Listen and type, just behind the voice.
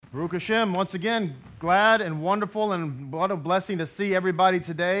Baruch Hashem, once again, glad and wonderful and what a blessing to see everybody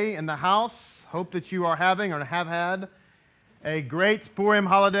today in the house. Hope that you are having or have had a great Purim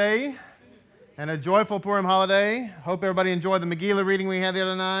holiday and a joyful Purim holiday. Hope everybody enjoyed the Megillah reading we had the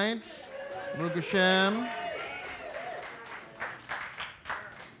other night. Baruch Hashem.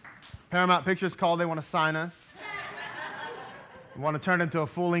 Paramount Pictures called, they want to sign us. We want to turn it into a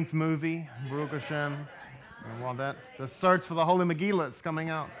full-length movie. Baruch Hashem. And while that, the search for the Holy Megillah is coming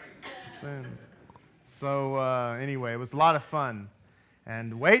out soon. So anyway, it was a lot of fun.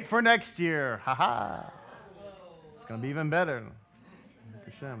 And wait for next year. Ha-ha. It's going to be even better.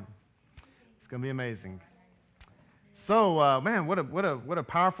 Baruch Hashem. It's going to be amazing. So, man, what a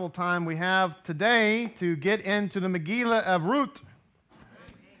powerful time we have today to get into the Megillah of Ruth.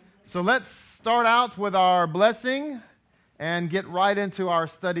 So let's start out with our blessing and get right into our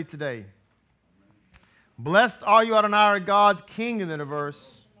study today. Blessed are you, Adonai, our God, King of the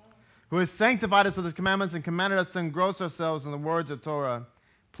universe, who has sanctified us with his commandments and commanded us to engross ourselves in the words of Torah.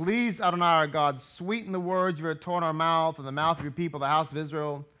 Please, Adonai, our God, sweeten the words of your Torah in our mouth and the mouth of your people, the house of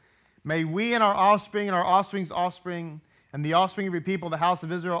Israel. May we and our offspring's offspring, and the offspring of your people, the house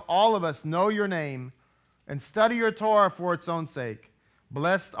of Israel, all of us know your name and study your Torah for its own sake.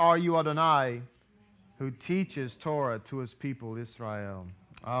 Blessed are you, Adonai, who teaches Torah to his people, Israel.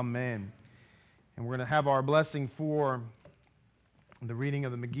 Amen. And we're going to have our blessing for the reading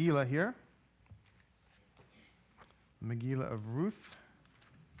of the Megillah here. Megillah of Ruth.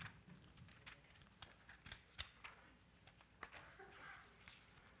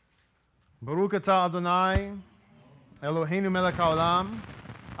 Baruch atah Adonai, Eloheinu melech haolam,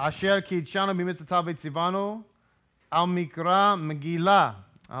 asher kidshanu b'mitzvotav v'tzivanu, al mikra Megillah.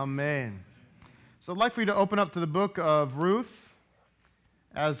 Amen. So I'd like for you to open up to the book of Ruth.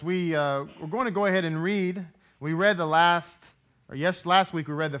 As we're going to go ahead and read. We read last week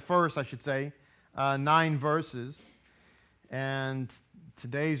we read the first, 9 verses. And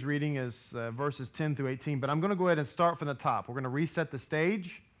today's reading is verses 10 through 18. But I'm going to go ahead and start from the top. We're going to reset the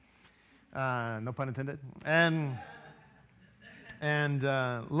stage. No pun intended. And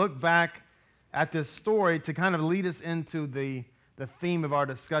look back at this story to kind of lead us into the theme of our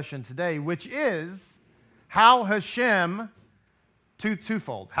discussion today, which is how Hashem...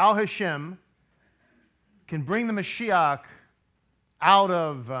 Twofold. How Hashem can bring the Mashiach out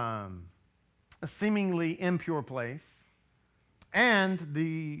of a seemingly impure place, and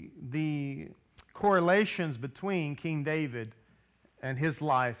the correlations between King David and his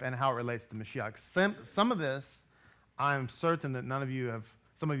life and how it relates to Mashiach. Some of this, I'm certain that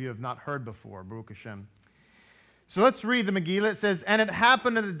some of you have not heard before. Baruch Hashem. So let's read the Megillah. It says, "And it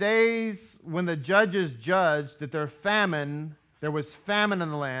happened in the days when the judges judged that there was famine in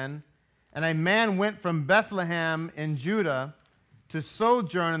the land, and a man went from Bethlehem in Judah to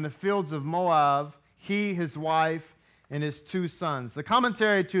sojourn in the fields of Moab, he, his wife, and his 2 sons." The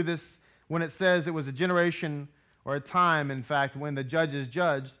commentary to this, when it says it was a generation or a time, in fact, when the judges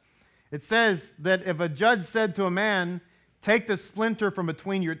judged, it says that if a judge said to a man, "Take the splinter from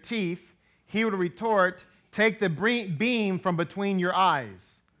between your teeth," he would retort, "Take the beam from between your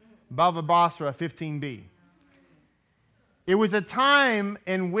eyes." Bava Basra 15b. It was a time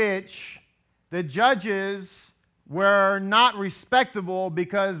in which the judges were not respectable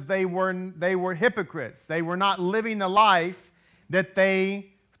because they were hypocrites. They were not living the life that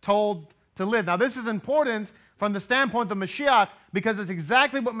they told to live. Now, this is important from the standpoint of Mashiach because it's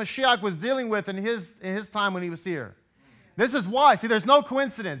exactly what Mashiach was dealing with in his time when he was here. This is why. See, there's no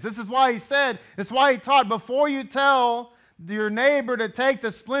coincidence. This is why he said, this is why he taught, before you tell your neighbor to take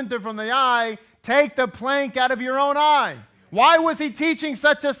the splinter from the eye, take the plank out of your own eye. Why was he teaching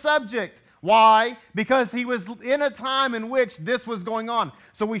such a subject? Why? Because he was in a time in which this was going on.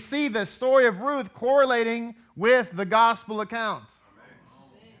 So we see the story of Ruth correlating with the gospel account.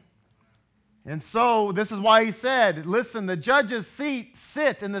 Amen. And so this is why he said, listen, the judges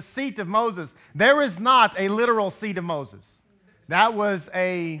sit in the seat of Moses. There is not a literal seat of Moses. That was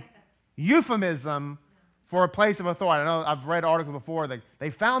a euphemism for a place of authority. I know I've read articles before that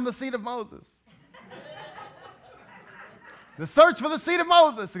they found the seat of Moses. The search for the seat of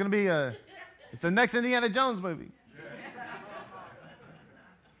Moses is going to be it's the next Indiana Jones movie.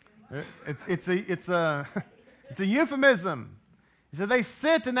 It's a euphemism. So they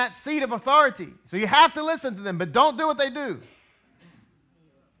sit in that seat of authority. So you have to listen to them, but don't do what they do.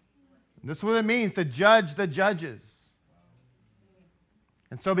 This is what it means to judge the judges.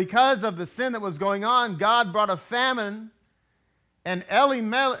 And so because of the sin that was going on, God brought a famine, and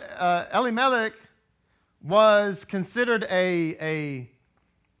Elimelech was considered a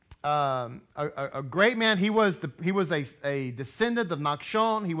a great man. He was a descendant of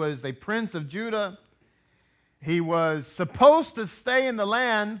Nachshon. He was a prince of Judah. He was supposed to stay in the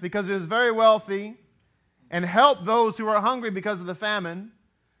land because he was very wealthy and help those who were hungry because of the famine.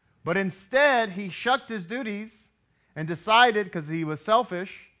 But instead, he shucked his duties and decided, because he was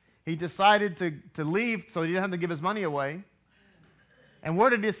selfish, he decided to leave so he didn't have to give his money away. And where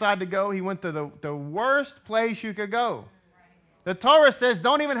did he decide to go? He went to the worst place you could go. The Torah says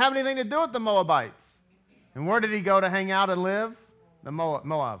don't even have anything to do with the Moabites. And where did he go to hang out and live? The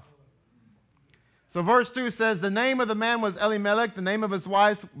Moab. So verse 2 says, the name of the man was Elimelech, the name of his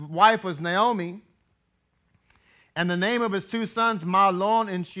wife was Naomi, and the name of his two sons, Mahlon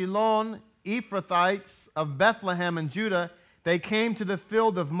and Chilion, Ephrathites of Bethlehem and Judah. They came to the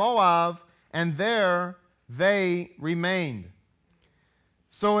field of Moab, and there they remained.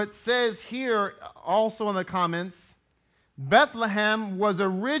 So it says here, also in the comments, Bethlehem was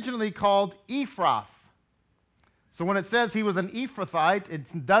originally called Ephrath. So when it says he was an Ephrathite,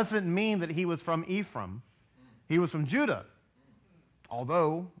 it doesn't mean that he was from Ephraim. He was from Judah.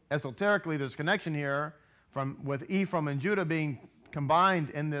 Although, esoterically, there's connection here with Ephraim and Judah being combined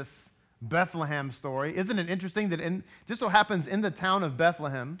in this Bethlehem story. Isn't it interesting that just so happens in the town of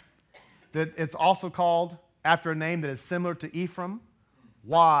Bethlehem that it's also called after a name that is similar to Ephraim?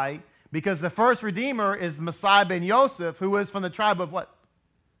 Why? Because the first Redeemer is Messiah ben Yosef, who is from the tribe of what?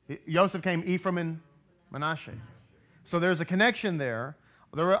 Yosef came Ephraim and Manasseh. So there's a connection there.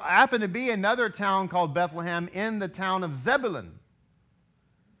 There happened to be another town called Bethlehem in the town of Zebulun.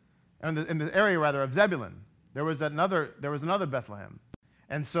 In the area, rather, of Zebulun. There was another Bethlehem.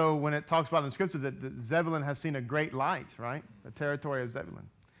 And so when it talks about in the scripture that Zebulun has seen a great light, right? The territory of Zebulun.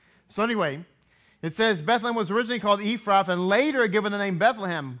 So anyway, it says Bethlehem was originally called Ephrath and later given the name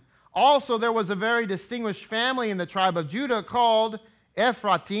Bethlehem. Also, there was a very distinguished family in the tribe of Judah called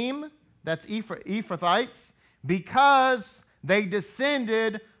Ephratim, that's Ephrathites, because they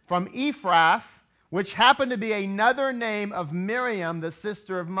descended from Ephrath, which happened to be another name of Miriam, the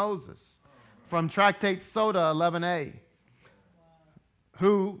sister of Moses, from Tractate Soda 11a,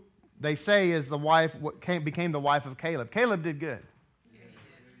 who they say is the wife, became the wife of Caleb. Caleb did good.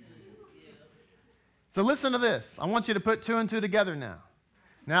 So listen to this. I want you to put two and two together now.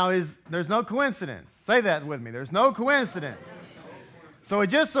 Now, there's no coincidence. Say that with me. There's no coincidence. So it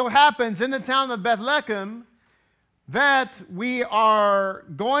just so happens in the town of Bethlehem that we are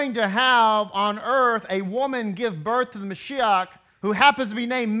going to have on earth a woman give birth to the Mashiach who happens to be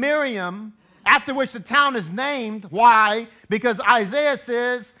named Miriam, after which the town is named. Why? Because Isaiah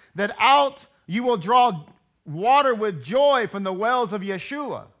says that out you will draw water with joy from the wells of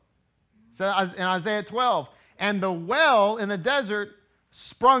Yeshua. So in Isaiah 12. And the well in the desert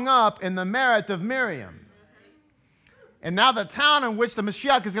sprung up in the merit of Miriam. And now the town in which the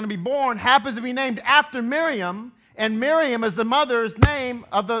Mashiach is going to be born happens to be named after Miriam, and Miriam is the mother's name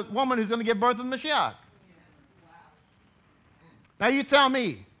of the woman who's going to give birth to the Mashiach. Now you tell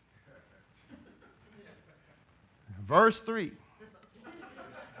me. Verse 3.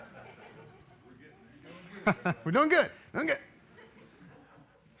 We're doing good. Doing good.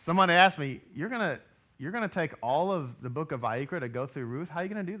 Somebody asked me, you're gonna take all of the book of Vayikra to go through Ruth? How are you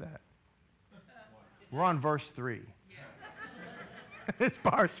going to do that? We're on verse 3. It's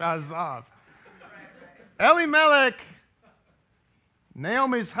Parshat Zav. Elimelech,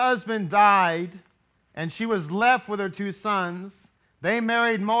 Naomi's husband, died, and she was left with her two sons. They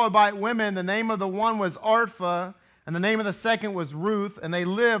married Moabite women. The name of the one was Orpha, and the name of the second was Ruth, and they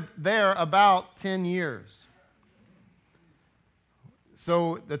lived there about 10 years.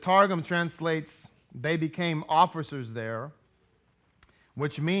 So the Targum translates, they became officers there,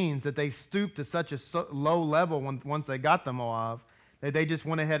 which means that they stooped to such a low level once they got the Moab, that they just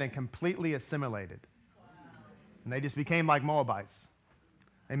went ahead and completely assimilated. Wow. And they just became like Moabites.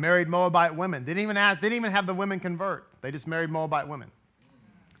 They married Moabite women. They didn't even have the women convert. They just married Moabite women.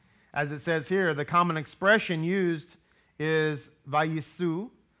 As it says here, the common expression used is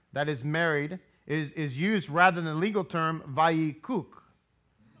vayisu, that is married, is used rather than the legal term vayikuk,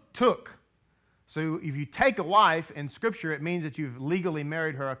 took. So if you take a wife in Scripture, it means that you've legally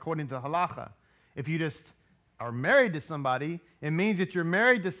married her according to halacha. If you just are married to somebody, it means that you're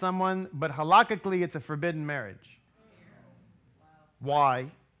married to someone, but halakhically it's a forbidden marriage. Wow. Why?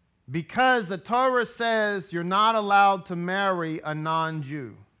 Because the Torah says you're not allowed to marry a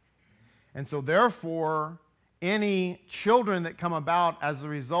non-Jew. And so therefore, any children that come about as a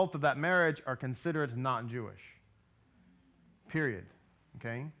result of that marriage are considered not Jewish. Period.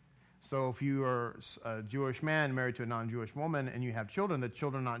 Okay? So if you are a Jewish man married to a non-Jewish woman and you have children, the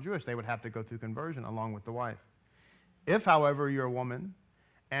children are not Jewish, they would have to go through conversion along with the wife. If, however, you're a woman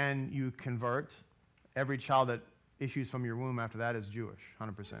and you convert, every child that issues from your womb after that is Jewish,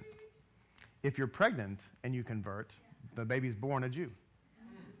 100%. If you're pregnant and you convert, the baby's born a Jew.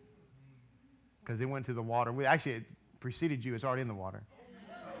 Because it went through the water. Actually, it preceded you. It's already in the water.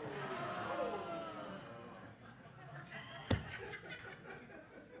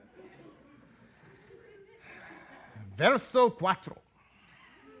 Verso 4.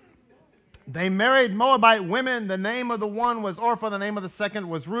 They married Moabite women. The name of the one was Orpah. The name of the second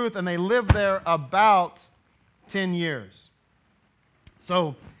was Ruth. And they lived there about 10 years.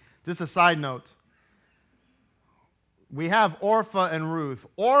 So, just a side note. We have Orpah and Ruth.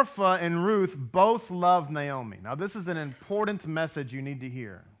 Orpah and Ruth both loved Naomi. Now, this is an important message you need to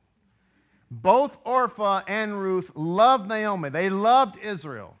hear. Both Orpah and Ruth loved Naomi. They loved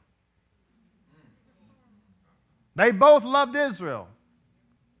Israel. They both loved Israel.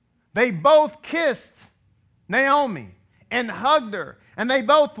 They both kissed Naomi and hugged her, and they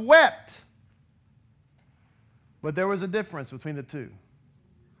both wept. But there was a difference between the two.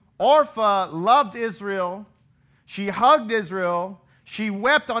 Orpah loved Israel. She hugged Israel. She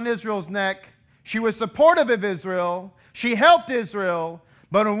wept on Israel's neck. She was supportive of Israel. She helped Israel.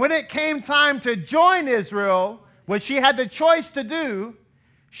 But when it came time to join Israel, which she had the choice to do,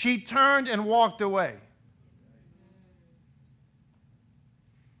 she turned and walked away.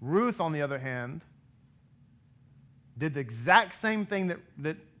 Ruth, on the other hand, did the exact same thing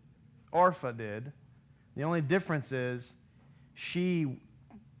that Orpah did. The only difference is she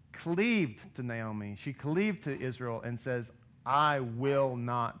cleaved to Naomi. She cleaved to Israel and says, I will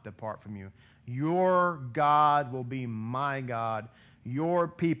not depart from you. Your God will be my God. Your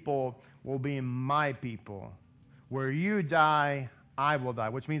people will be my people. Where you die, I will die,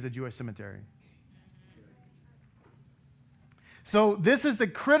 which means a Jewish cemetery. So this is the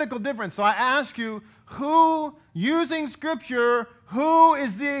critical difference. So I ask you, who, using Scripture, who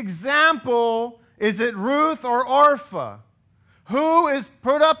is the example? Is it Ruth or Orpah? Who is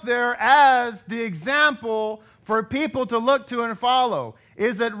put up there as the example for people to look to and follow?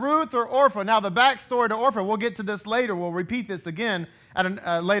 Is it Ruth or Orpah? Now, the backstory to Orpah, we'll get to this later. We'll repeat this again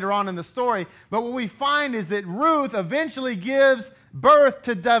later on in the story. But what we find is that Ruth eventually gives birth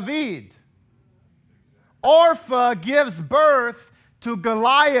to David. Orpah gives birth to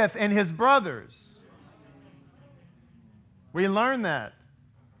Goliath and his brothers. We learn that.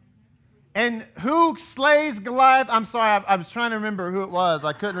 And who slays Goliath? I'm sorry, I was trying to remember who it was.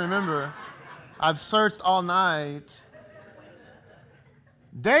 I couldn't remember. I've searched all night.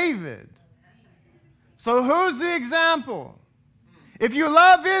 David. So who's the example? If you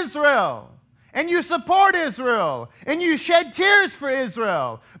love Israel, and you support Israel, and you shed tears for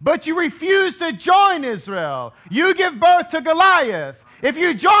Israel, but you refuse to join Israel, you give birth to Goliath. If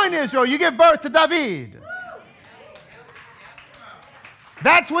you join Israel, you give birth to David.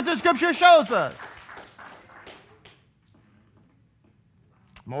 That's what the Scripture shows us.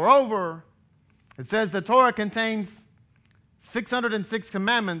 Moreover, it says the Torah contains 606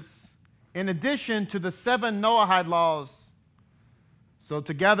 commandments in addition to the 7 Noahide laws. So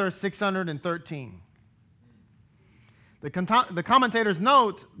together, 613. The commentators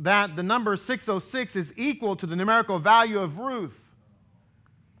note that the number 606 is equal to the numerical value of Ruth,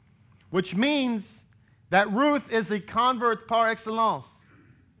 which means that Ruth is the convert par excellence.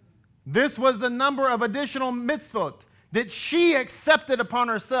 This was the number of additional mitzvot that she accepted upon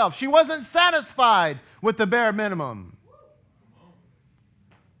herself. She wasn't satisfied with the bare minimum.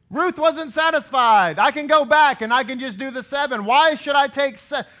 Ruth wasn't satisfied. I can go back and I can just do the 7. Why should I take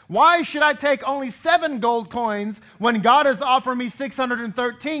only 7 gold coins when God has offered me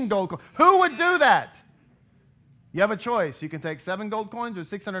 613 gold coins? Who would do that? You have a choice. You can take 7 gold coins or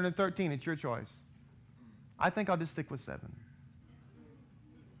 613. It's your choice. I think I'll just stick with 7.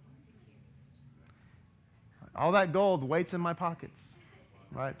 All that gold waits in my pockets.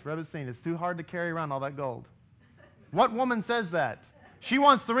 Right? Rebbe's seen. It's too hard to carry around all that gold. What woman says that? She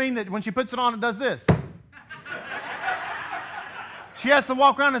wants the ring that when she puts it on, it does this. She has to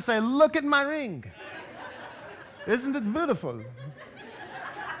walk around and say, look at my ring. Isn't it beautiful?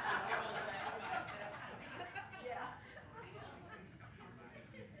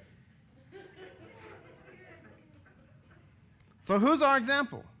 So who's our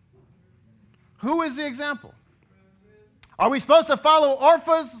example? Who is the example? Are we supposed to follow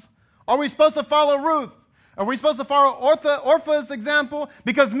Orpah's? Are we supposed to follow Ruth? Are we supposed to follow Orpah's example?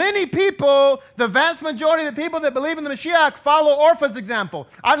 Because many people, the vast majority of the people that believe in the Mashiach, follow Orpah's example.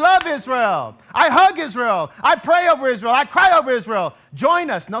 I love Israel. I hug Israel. I pray over Israel. I cry over Israel. Join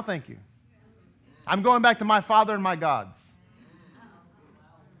us. No, thank you. I'm going back to my father and my gods.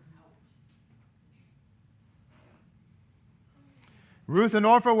 Ruth and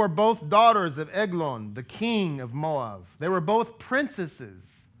Orpah were both daughters of Eglon, the king of Moab. They were both princesses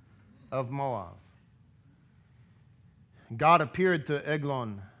of Moab. God appeared to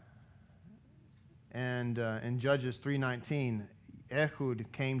Eglon, and in Judges 3:19, Ehud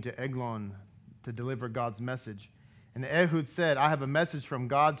came to Eglon to deliver God's message. And Ehud said, I have a message from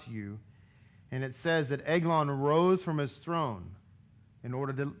God to you. And it says that Eglon rose from his throne in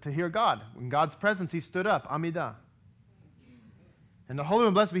order to hear God. In God's presence, he stood up, Amidah. And the Holy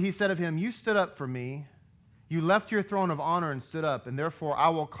One, blessed be He, said of him, you stood up for me. You left your throne of honor and stood up, and therefore I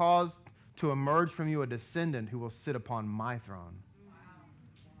will cause to emerge from you a descendant who will sit upon my throne.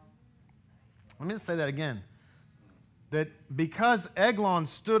 Let me just say that again. That because Eglon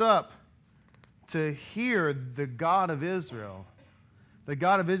stood up to hear the God of Israel, the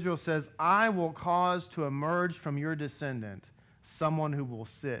God of Israel says, I will cause to emerge from your descendant someone who will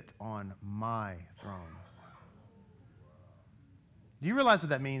sit on my throne. Do you realize what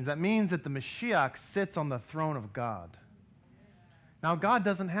that means? That means that the Mashiach sits on the throne of God. Now, God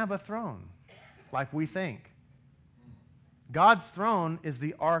doesn't have a throne like we think. God's throne is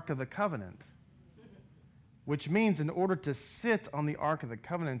the Ark of the Covenant, which means in order to sit on the Ark of the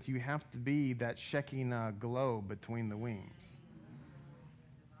Covenant, you have to be that Shekinah glow between the wings.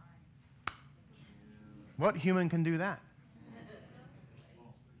 What human can do that?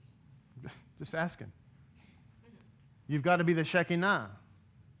 Just asking. You've got to be the Shekinah.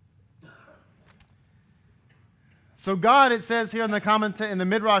 So God, it says here in the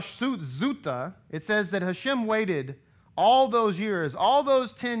Midrash Zuta, it says that Hashem waited all those years, all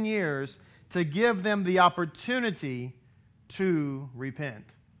those 10 years, to give them the opportunity to repent.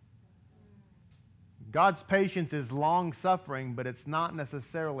 God's patience is long-suffering, but it's not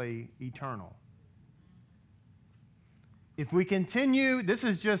necessarily eternal. If we continue, this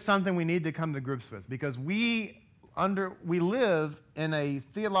is just something we need to come to grips with, because we live in a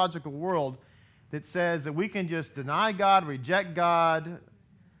theological world that says that we can just deny God, reject God,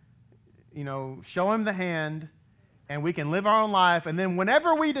 show Him the hand, and we can live our own life, and then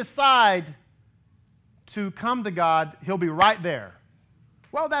whenever we decide to come to God, He'll be right there.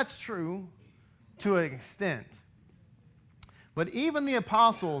 Well, that's true to an extent. But even the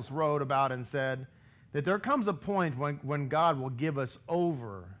apostles wrote about and said that there comes a point when God will give us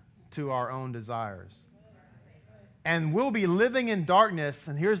over to our own desires. And we'll be living in darkness,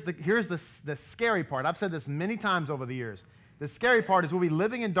 and here's the scary part. I've said this many times over the years. The scary part is we'll be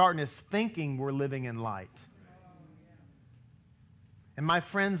living in darkness thinking we're living in light. And my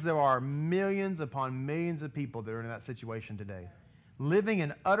friends, there are millions upon millions of people that are in that situation today, living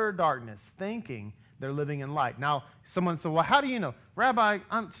in utter darkness, thinking they're living in light. Now, someone said, well, how do you know? Rabbi,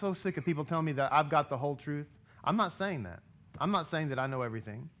 I'm so sick of people telling me that I've got the whole truth. I'm not saying that. I'm not saying that I know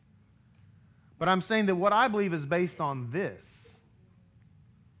everything. But I'm saying that what I believe is based on this,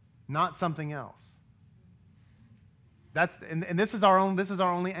 not something else. And this is our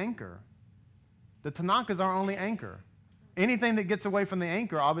only anchor. The Tanakh is our only anchor. Anything that gets away from the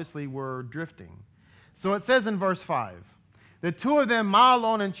anchor, obviously we're drifting. So it says in verse 5, the two of them,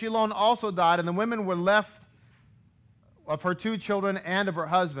 Mahlon and Chilon, also died, and the women were left of her 2 children and of her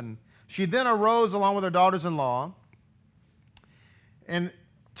husband. She then arose along with her daughters-in-law, and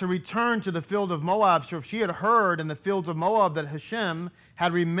to return to the field of Moab. So she had heard in the fields of Moab that Hashem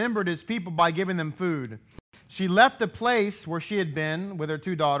had remembered His people by giving them food. She left the place where she had been with her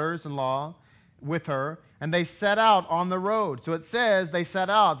 2 daughters-in-law with her, and they set out on the road. So it says they set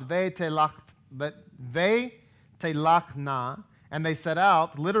out, Ve-telachna, and they set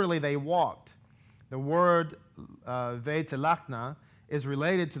out, literally they walked. The word Ve-telachna is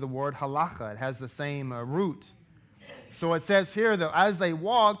related to the word halacha. It has the same root. So it says here that as they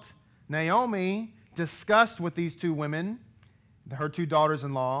walked, Naomi discussed with these 2 women, her 2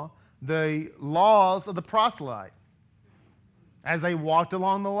 daughters-in-law, the laws of the proselyte as they walked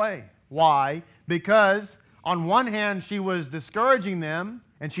along the way. Why? Because on one hand, she was discouraging them,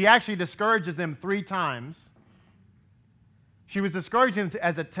 and she actually discourages them 3 times. She was discouraging them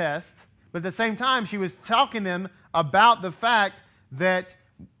as a test, but at the same time, she was talking them about the fact that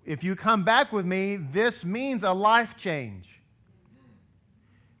if you come back with me, this means a life change.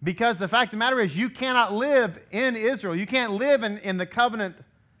 Because the fact of the matter is, you cannot live in Israel. You can't live in the covenant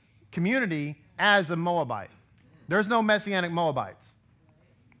community as a Moabite. There's no Messianic Moabites.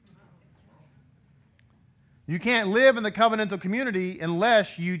 You can't live in the covenantal community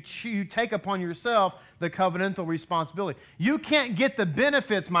unless you take upon yourself the covenantal responsibility. You can't get the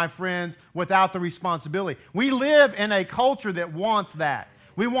benefits, my friends, without the responsibility. We live in a culture that wants that.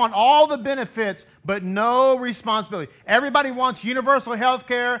 We want all the benefits, but no responsibility. Everybody wants universal health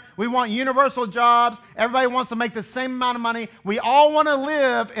care. We want universal jobs. Everybody wants to make the same amount of money. We all want to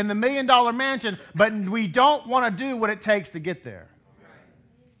live in the $1 million mansion, but we don't want to do what it takes to get there.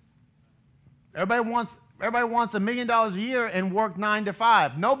 Everybody wants $1 million a year and work 9 to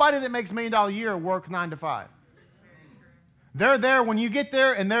 5. Nobody that makes $1 million a year works 9 to 5. They're there when you get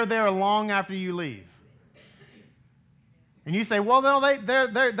there, and they're there long after you leave. And you say, well, no,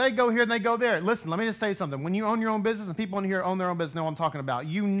 they go here and they go there. Listen, let me just tell you something. When you own your own business, and people in here own their own business know what I'm talking about,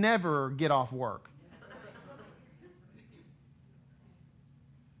 you never get off work.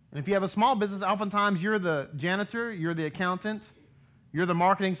 And if you have a small business, oftentimes you're the janitor, you're the accountant, you're the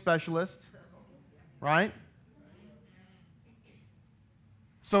marketing specialist, right?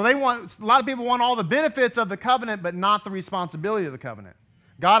 So a lot of people want all the benefits of the covenant, but not the responsibility of the covenant.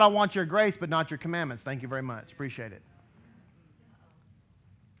 God, I want your grace, but not your commandments. Thank you very much. Appreciate it.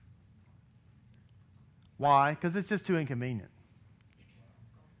 Why? Because it's just too inconvenient.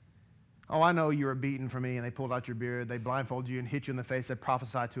 Oh, I know you were beaten for me, and they pulled out your beard. They blindfolded you and hit you in the face. They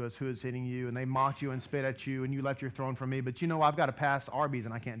prophesied to us who is hitting you, and they mocked you and spit at you, and you left your throne for me. But you know, I've got to pass Arby's,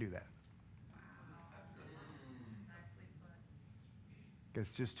 and I can't do that. It's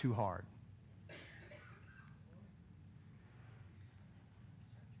just too hard.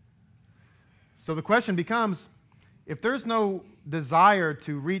 So the question becomes, if there's no desire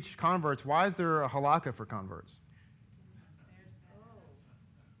to reach converts, why is there a halakha for converts?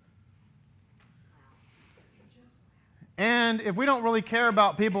 And if we don't really care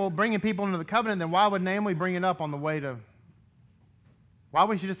about bringing people into the covenant, then why would Naomi bring it up on the way to... Why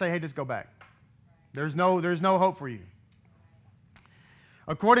wouldn't she just say, hey, just go back? There's no hope for you.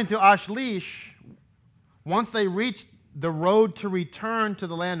 According to Ashlish, once they reached the road to return to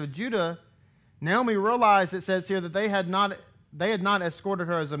the land of Judah, Naomi realized, it says here, that they had not escorted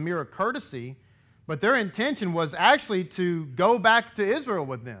her as a mere courtesy, but their intention was actually to go back to Israel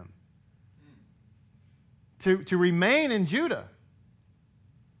with them, to remain in Judah.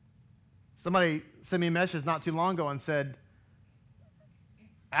 Somebody sent me a message not too long ago and said,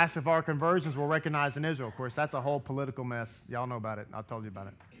 ask if our conversions were recognized in Israel. Of course, that's a whole political mess. Y'all know about it. I told you about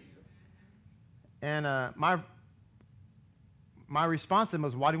it. And my response to them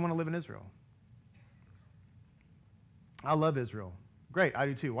was, why do you want to live in Israel? I love Israel. Great, I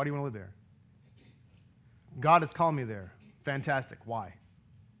do too. Why do you want to live there? God has called me there. Fantastic. Why?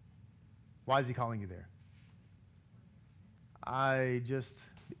 Why is he calling you there?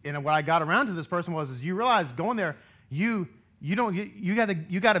 And what I got around to this person was, you realize going there, you got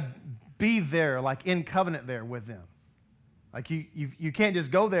to be there, like in covenant there with them. Like you can't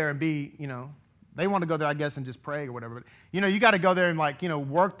just go there and be, they want to go there, I guess, and just pray or whatever. But you got to go there and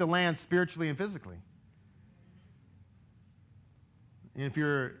work the land spiritually and physically. And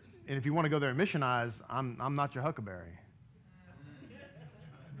if you want to go there and missionize, I'm not your huckleberry.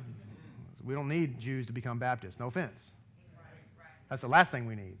 We don't need Jews to become Baptists. No offense. That's the last thing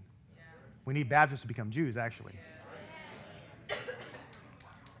we need. We need Baptists to become Jews, actually.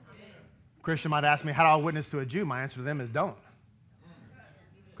 Christian might ask me, how do I witness to a Jew? My answer to them is don't.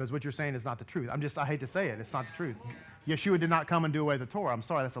 Because what you're saying is not the truth. I hate to say it. It's not the truth. Yeshua did not come and do away with the Torah. I'm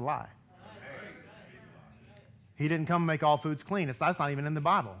sorry, that's a lie. He didn't come and make all foods clean. That's not even in the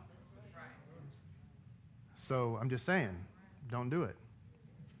Bible. So I'm just saying, don't do it.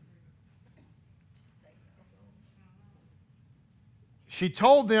 She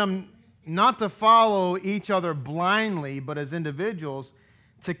told them not to follow each other blindly, but as individuals,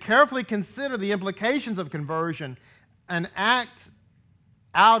 to carefully consider the implications of conversion and act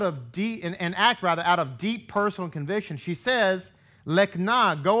out of deep personal conviction. She says,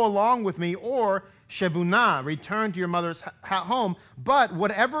 Lekna, go along with me, or Shevuna, return to your mother's home. But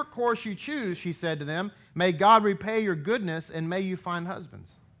whatever course you choose, she said to them, may God repay your goodness and may you find husbands.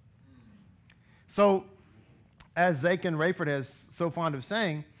 So, as Zakin Rayford is so fond of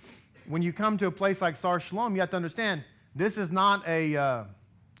saying, when you come to a place like Sar Shalom, you have to understand this is not a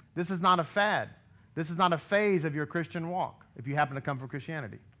fad. This is not a phase of your Christian walk. If you happen to come from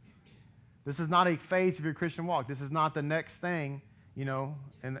Christianity, this is not a phase of your Christian walk. This is not the next thing,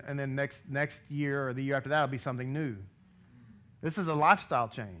 and then next year or the year after that will be something new. This is a lifestyle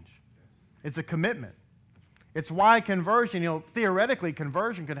change. It's a commitment. It's why conversion, theoretically,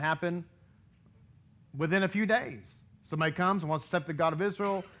 conversion could happen within a few days. Somebody comes and wants to accept the God of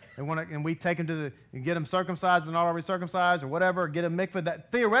Israel, and we take him and get him circumcised and not already circumcised or whatever, or get him mikvah.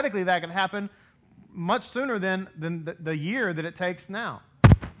 That theoretically that could happen much sooner than the year that it takes now.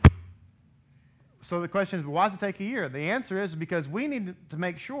 So the question is, why does it take a year? The answer is because we need to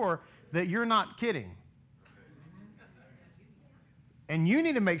make sure that you're not kidding. And you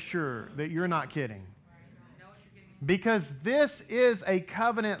need to make sure that you're not kidding. Because this is a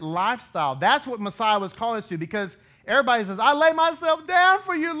covenant lifestyle. That's what Messiah was calling us to. Because everybody says, I lay myself down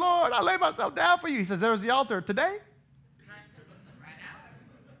for you, Lord. I lay myself down for you. He says, there's the altar today.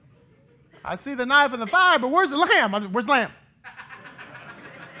 I see the knife and the fire, but where's the lamb? Where's the lamb?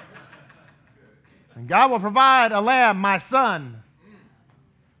 And God will provide a lamb, my son.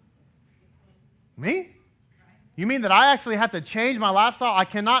 Me? You mean that I actually have to change my lifestyle? I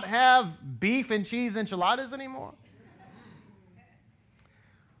cannot have beef and cheese enchiladas anymore?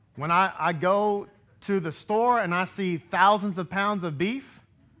 When I go to the store and I see thousands of pounds of beef,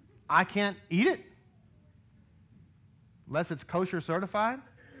 I can't eat it unless it's kosher certified.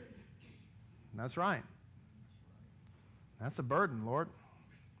 That's right. That's a burden, Lord.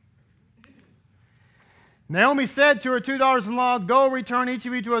 Naomi said to her two daughters-in-law, go return each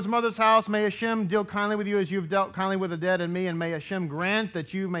of you to his mother's house. May Hashem deal kindly with you as you've dealt kindly with the dead and me, and may Hashem grant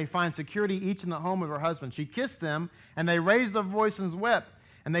that you may find security each in the home of her husband. She kissed them, and they raised their voice and wept.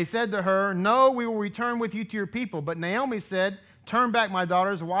 And they said to her, no, we will return with you to your people. But Naomi said, turn back, my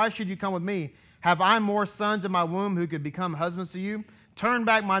daughters. Why should you come with me? Have I more sons in my womb who could become husbands to you? Turn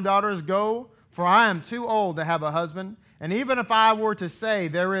back, my daughters, go, for I am too old to have a husband. And even if I were to say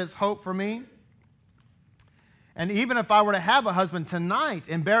there is hope for me, and even if I were to have a husband tonight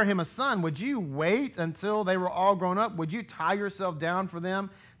and bear him a son, would you wait until they were all grown up? Would you tie yourself down for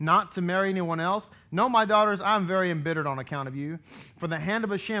them not to marry anyone else? No, my daughters, I'm very embittered on account of you, for the hand of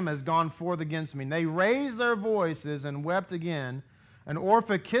Hashem has gone forth against me. And they raised their voices and wept again. And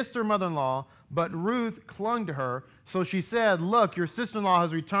Orpah kissed her mother-in-law, but Ruth clung to her. So she said, look, your sister-in-law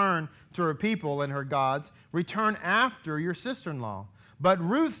has returned to her people and her gods. Return after your sister-in-law. But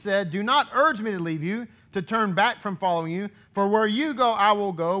Ruth said, do not urge me to leave you, to turn back from following you. For where you go, I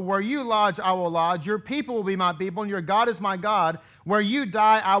will go. Where you lodge, I will lodge. Your people will be my people, and your God is my God. Where you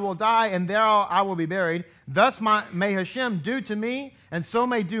die, I will die, and there I will be buried. Thus may Hashem do to me, and so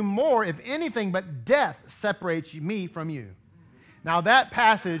may do more, if anything but death separates me from you. Now that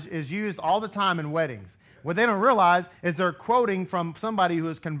passage is used all the time in weddings. What they don't realize is they're quoting from somebody who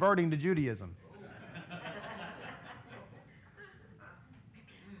is converting to Judaism.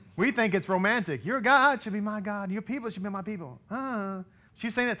 We think it's romantic. Your God should be my God. Your people should be my people.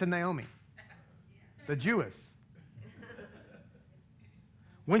 She's saying that to Naomi, the Jewess.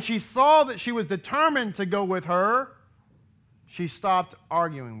 When she saw that she was determined to go with her, she stopped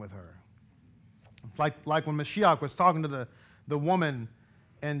arguing with her. It's like when Mashiach was talking to the woman,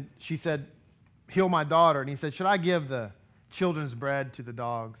 and she said, heal my daughter. And he said, should I give the children's bread to the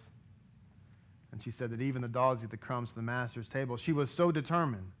dogs? And she said that even the dogs eat the crumbs from the master's table. She was so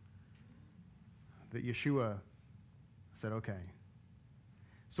determined that Yeshua said, okay.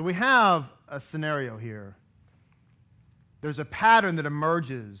 So we have a scenario here. There's a pattern that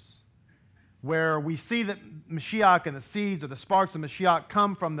emerges where we see that Mashiach and the seeds or the sparks of Mashiach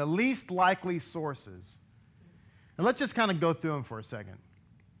come from the least likely sources. And let's just kind of go through them for a second.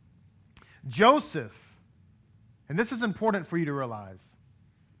 Joseph, and this is important for you to realize,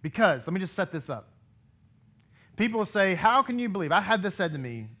 because, let me just set this up. People say, how can you believe? I had this said to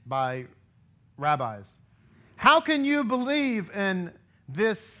me by rabbis. How can you believe in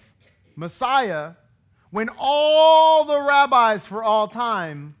this Messiah when all the rabbis for all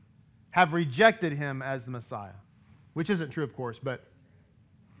time have rejected him as the Messiah? Which isn't true, of course, but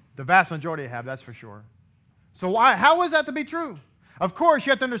the vast majority have, that's for sure. So how is that to be true? Of course, you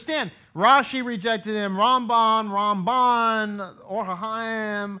have to understand, Rashi rejected him, Ramban, Or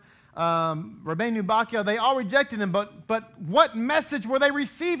HaHaim, Rabbeinu Bachya, they all rejected him, but what message were they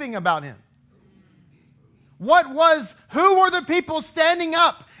receiving about him? Who were the people standing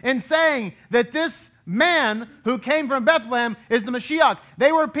up and saying that this man who came from Bethlehem is the Mashiach?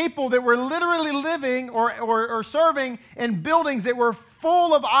 They were people that were literally living or serving in buildings that were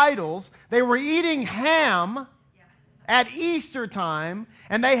full of idols. They were eating ham at Easter time,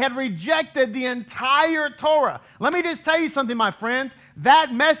 and they had rejected the entire Torah. Let me just tell you something, my friends.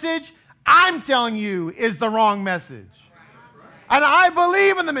 That message, I'm telling you, is the wrong message. And I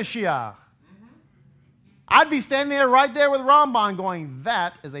believe in the Mashiach. I'd be standing there right there with Ramban going,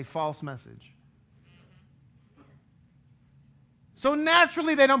 that is a false message. So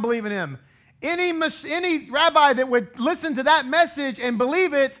naturally they don't believe in him. Any rabbi that would listen to that message and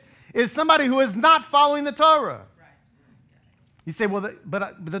believe it is somebody who is not following the Torah. You say, well,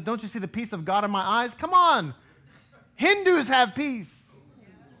 but don't you see the peace of God in my eyes? Come on. Hindus have peace.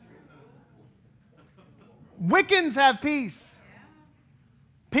 Wiccans have peace.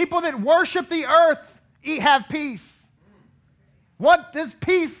 People that worship the earth have peace. What does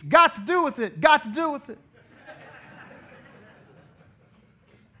peace got to do with it? Got to do with it.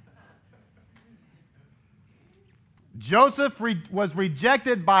 Joseph was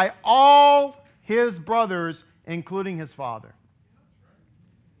rejected by all his brothers, including his father.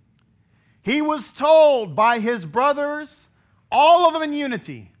 He was told by his brothers, all of them in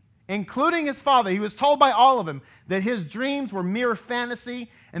unity, including his father, he was told by all of them that his dreams were mere fantasy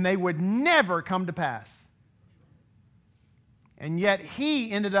and they would never come to pass. And yet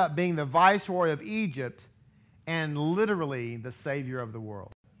he ended up being the viceroy of Egypt and literally the savior of the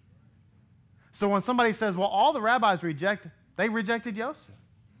world. So when somebody says, well, all the rabbis they rejected Joseph.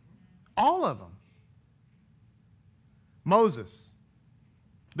 All of them. Moses,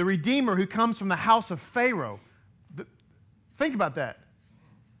 the Redeemer who comes from the house of Pharaoh. Think about that.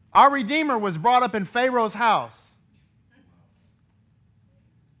 Our Redeemer was brought up in Pharaoh's house.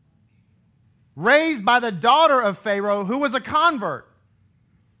 Raised by the daughter of Pharaoh, who was a convert.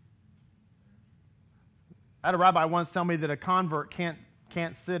 I had a rabbi once tell me that a convert can't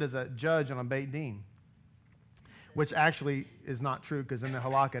sit as a judge on a Beit Din, which actually is not true because in the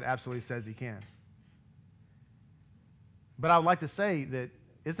halakha it absolutely says he can. But I would like to say that,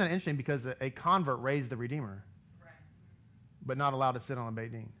 isn't it interesting because a convert raised the Redeemer, but not allowed to sit on a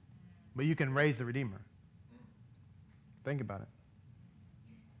Beit Din. But you can raise the Redeemer. Think about it.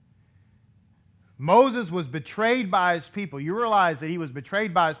 Moses was betrayed by his people. You realize that he was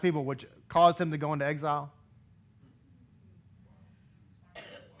betrayed by his people, which caused him to go into exile?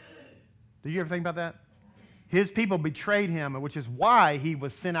 Did you ever think about that? His people betrayed him, which is why he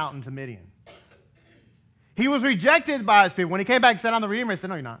was sent out into Midian. He was rejected by his people. When he came back and sat on the Redeemer, he said,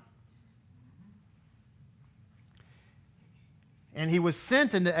 no, you're not. And he was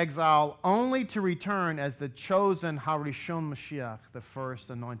sent into exile only to return as the chosen Harishon Mashiach, the first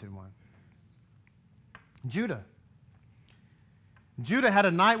anointed one. Judah. Judah had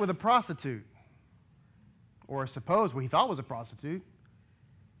a night with a prostitute, or suppose what he thought was a prostitute.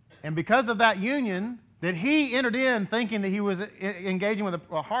 And because of that union that he entered in thinking that he was engaging with a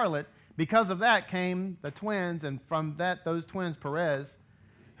harlot, because of that came the twins, and from those twins, Perez,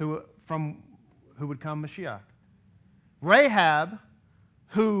 who would come Mashiach. Rahab,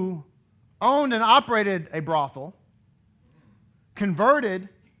 who owned and operated a brothel, converted,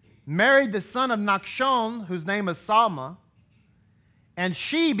 married the son of Nachshon, whose name is Salma, and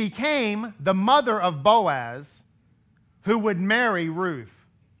she became the mother of Boaz, who would marry Ruth.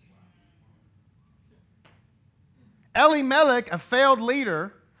 Elimelech, a failed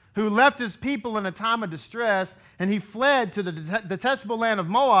leader who left his people in a time of distress, and he fled to the detestable land of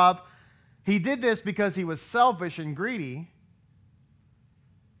Moab. He did this because he was selfish and greedy.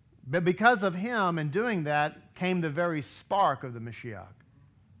 But because of him and doing that came the very spark of the Mashiach.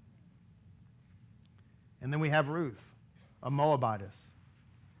 And then we have Ruth, a Moabitess.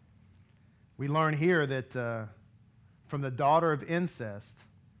 We learn here that from the daughter of incest,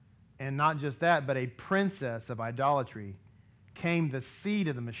 and not just that, but a princess of idolatry, came the seed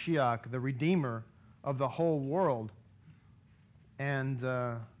of the Mashiach, the Redeemer of the whole world, and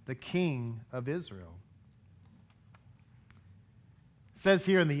the King of Israel. It says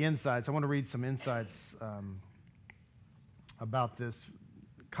here in the insights, I want to read some insights about this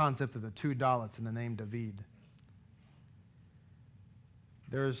concept of the two Dalits in the name David.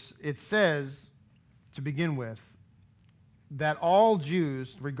 It says, to begin with, that all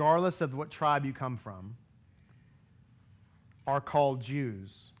Jews, regardless of what tribe you come from, are called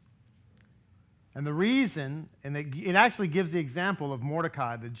Jews. And the reason, and it actually gives the example of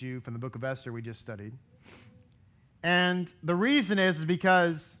Mordecai, the Jew from the book of Esther we just studied. And the reason is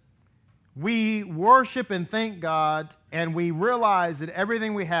because we worship and thank God, and we realize that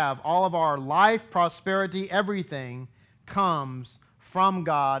everything we have, all of our life, prosperity, everything, comes from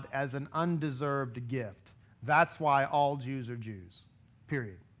God as an undeserved gift. That's why all Jews are Jews,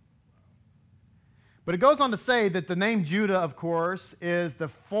 period. But it goes on to say that the name Judah, of course, is the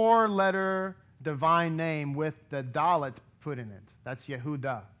four-letter divine name with the Dalet put in it. That's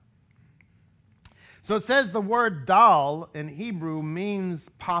Yehudah. So it says the word Dal in Hebrew means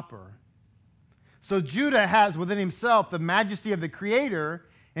pauper. So Judah has within himself the majesty of the Creator,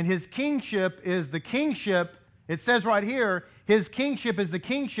 and his kingship is the kingship, it says right here, his kingship is the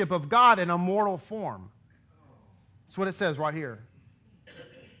kingship of God in a mortal form. That's what it says right here.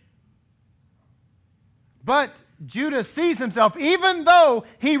 But Judah sees himself, even though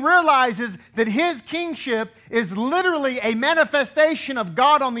he realizes that his kingship is literally a manifestation of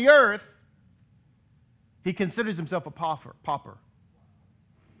God on the earth, he considers himself a pauper.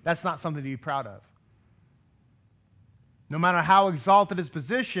 That's not something to be proud of. No matter how exalted his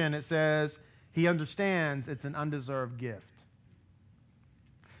position, it says he understands it's an undeserved gift.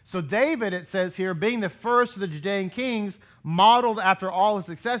 So David, it says here, being the first of the Judean kings, modeled after all his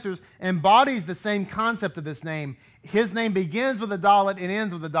successors, embodies the same concept of this name. His name begins with a dalet and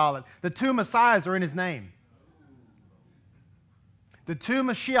ends with a dalet. The two Messiahs are in his name. The two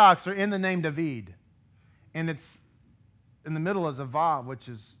Mashiachs are in the name David. And it's in the middle is a Vav, which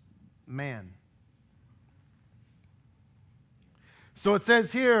is man. So it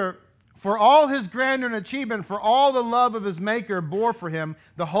says here, for all his grandeur and achievement, for all the love of his Maker bore for him,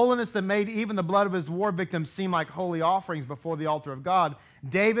 the holiness that made even the blood of his war victims seem like holy offerings before the altar of God,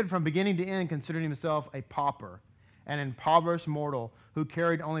 David, from beginning to end, considered himself a pauper, an impoverished mortal who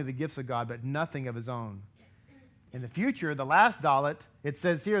carried only the gifts of God, but nothing of his own. In the future, the last dalet, it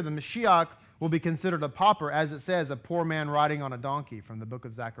says here, the Mashiach will be considered a pauper, as it says, a poor man riding on a donkey, from the book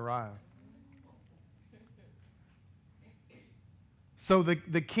of Zechariah. So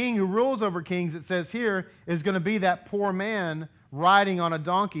the king who rules over kings, it says here, is going to be that poor man riding on a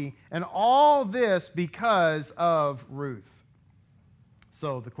donkey. And all this because of Ruth.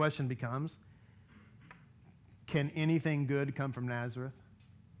 So the question becomes, can anything good come from Nazareth?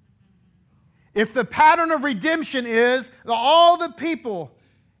 If the pattern of redemption is all the people,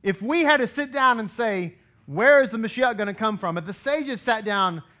 if we had to sit down and say, where is the Mashiach going to come from? If the sages sat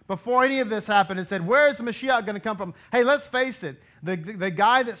down before any of this happened and said, where is the Mashiach going to come from? Hey, let's face it. The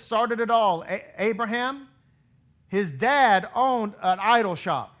guy that started it all, Abraham, his dad owned an idol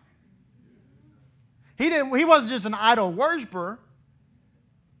shop. He wasn't just an idol worshiper.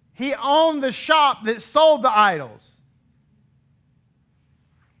 He owned the shop that sold the idols.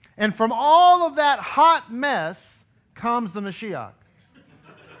 And from all of that hot mess comes the Mashiach.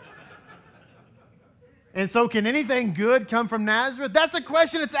 And so can anything good come from Nazareth? That's a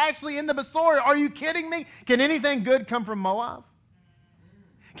question that's actually in the Besorah. Are you kidding me? Can anything good come from Moab?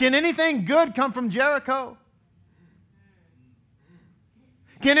 Can anything good come from Jericho?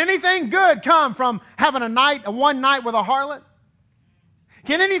 Can anything good come from having a one night with a harlot?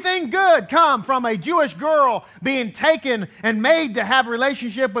 Can anything good come from a Jewish girl being taken and made to have a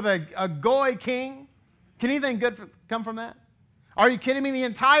relationship with a Goy king? Can anything good come from that? Are you kidding me? The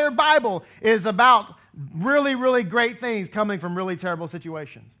entire Bible is about really, really great things coming from really terrible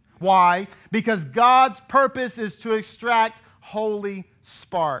situations. Why? Because God's purpose is to extract holy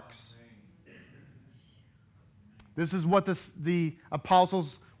sparks. This is what the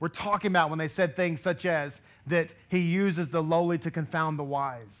apostles were talking about when they said things such as that he uses the lowly to confound the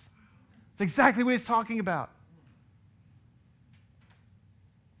wise. It's exactly what he's talking about.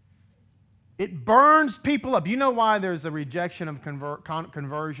 It burns people up. You know why there's a rejection of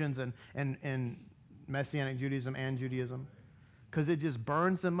conversions and Messianic Judaism and Judaism? Because it just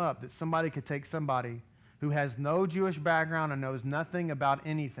burns them up that somebody could take somebody who has no Jewish background and knows nothing about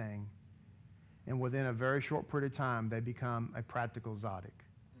anything, and within a very short period of time, they become a practical tzaddik.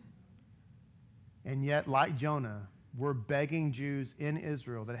 And yet, like Jonah, we're begging Jews in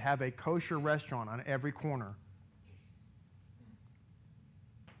Israel that have a kosher restaurant on every corner.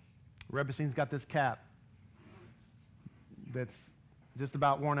 Rebbe Steen's got this cap that's just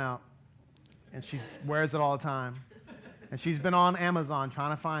about worn out, and she wears it all the time. And she's been on Amazon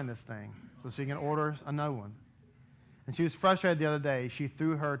trying to find this thing so she can order another one. And she was frustrated the other day. She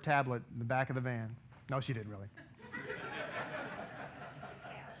threw her tablet in the back of the van. No, she didn't really.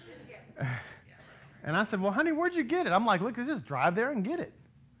 And I said, well, honey, where'd you get it? I'm like, look, just drive there and get it.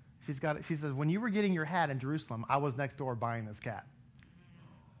 She's got it. She says, when you were getting your hat in Jerusalem, I was next door buying this cap.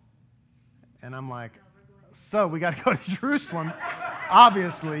 And I'm like, so we got to go to Jerusalem,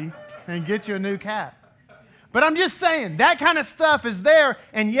 obviously, and get you a new cap. But I'm just saying, that kind of stuff is there,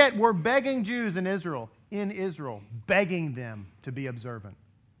 and yet we're begging Jews in Israel, begging them to be observant.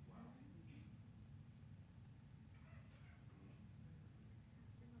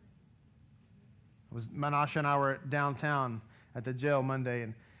 Menashe and I were downtown at the jail Monday,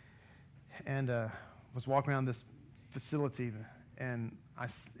 and was walking around this facility, and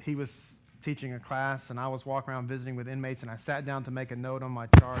he was teaching a class, and I was walking around visiting with inmates, and I sat down to make a note on my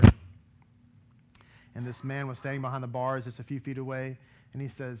chart. And this man was standing behind the bars just a few feet away, and he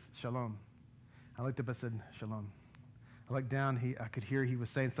says, Shalom. I looked up, I said, Shalom. I looked down, I could hear he was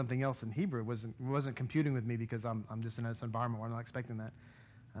saying something else in Hebrew. It wasn't computing with me because I'm just in this environment where I'm not expecting that.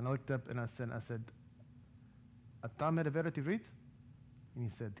 And I looked up and I said, Ata medaveret ivrit? And he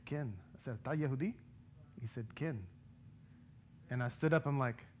said, Ken. I said, Ata Yehudi? He said, Ken. And I stood up, I'm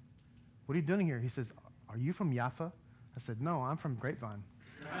like, what are you doing here? He says, are you from Jaffa? I said, no, I'm from Grapevine.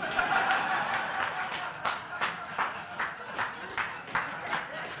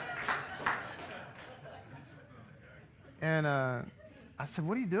 And I said,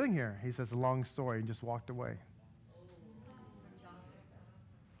 what are you doing here? He says, a long story, and just walked away.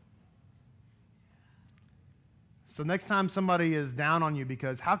 So next time somebody is down on you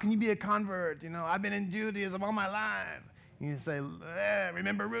because, how can you be a convert? I've been in Judaism all my life. You say,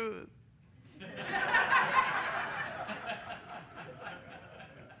 remember Ruth?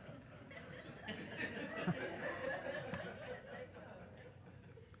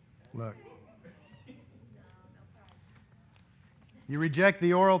 Look. You reject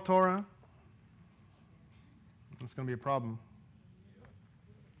the oral Torah, it's going to be a problem.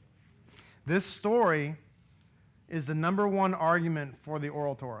 This story is the number one argument for the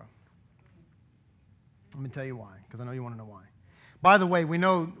oral Torah. Let me tell you why, because I know you want to know why. By the way, we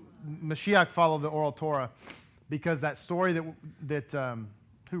know Mashiach followed the oral Torah because that story that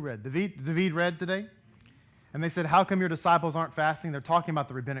who read? David read today? And they said, how come your disciples aren't fasting? They're talking about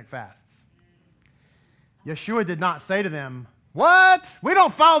the rabbinic fasts. Yeshua did not say to them, what? We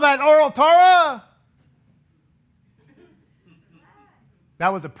don't follow that oral Torah.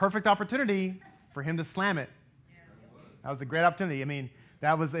 That was a perfect opportunity for him to slam it. That was a great opportunity. I mean,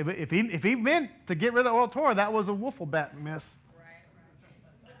 that was if he meant to get rid of the oral Torah, that was a wiffle bat miss.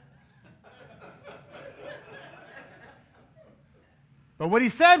 But what he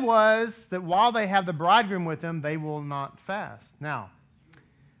said was that while they have the bridegroom with them, they will not fast. Now,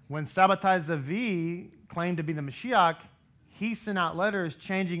 when Sabbatai Zevi claimed to be the Mashiach, he sent out letters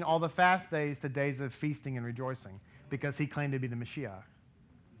changing all the fast days to days of feasting and rejoicing because he claimed to be the Mashiach. All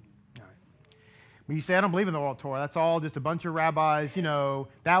right. When you say, I don't believe in the oral Torah, that's all just a bunch of rabbis,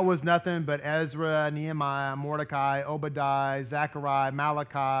 that was nothing but Ezra, Nehemiah, Mordecai, Obadiah, Zechariah,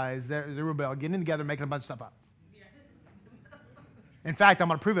 Malachi, Zerubbabel, getting together and making a bunch of stuff up. In fact, I'm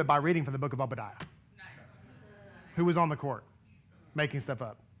going to prove it by reading from the book of Obadiah. Who was on the court making stuff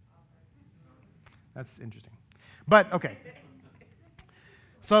up. That's interesting. But, okay.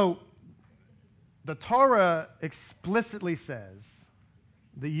 So, the Torah explicitly says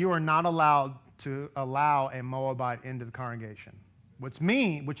that you are not allowed to allow a Moabite into the congregation, which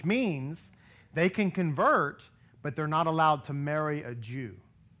means they can convert, but they're not allowed to marry a Jew,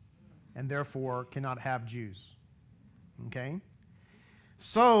 and therefore cannot have Jews. Okay?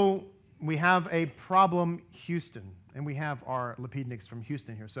 So, we have a problem, Houston, and we have our Lapidniks from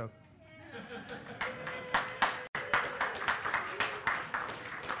Houston here. So,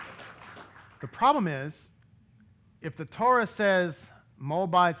 the problem is, if the Torah says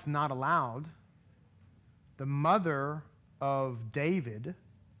Moabites not allowed, the mother of David,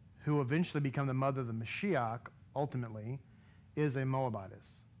 who eventually become the mother of the Mashiach, ultimately, is a Moabitess.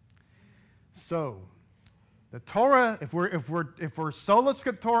 So, the Torah, if we're sola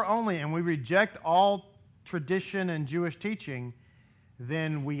scriptura only and we reject all tradition and Jewish teaching,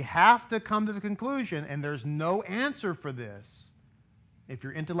 then we have to come to the conclusion, and there's no answer for this, if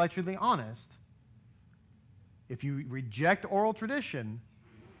you're intellectually honest. If you reject oral tradition,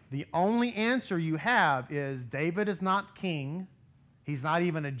 the only answer you have is David is not king. He's not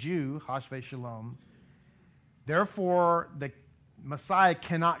even a Jew, Hashve Shalom. Therefore, the Messiah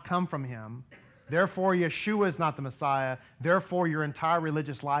cannot come from him. Therefore, Yeshua is not the Messiah. Therefore, your entire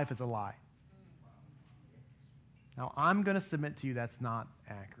religious life is a lie. Now, I'm going to submit to you that's not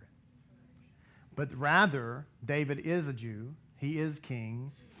accurate. But rather, David is a Jew. He is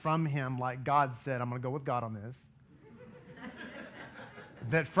king. From him, like God said, I'm going to go with God on this,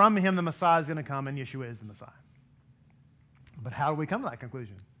 that from him the Messiah is going to come and Yeshua is the Messiah. But how do we come to that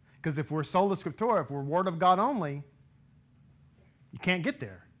conclusion? Because if we're sola scriptura, if we're Word of God only, you can't get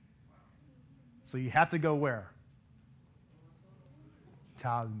there. So you have to go where?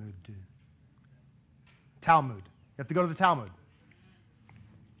 Talmud. Talmud. You have to go to the Talmud.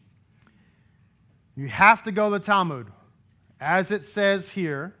 You have to go to the Talmud. As it says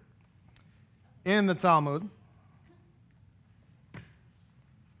here in the Talmud,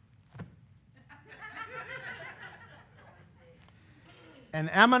 an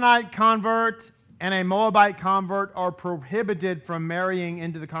Ammonite convert and a Moabite convert are prohibited from marrying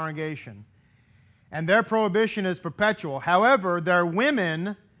into the congregation, and their prohibition is perpetual. However, their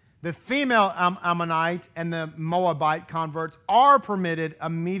women, the female Ammonite and the Moabite converts, are permitted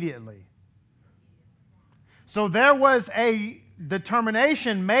immediately. So there was a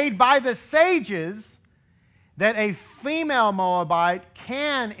determination made by the sages that a female Moabite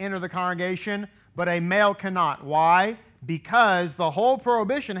can enter the congregation, but a male cannot. Why? Because the whole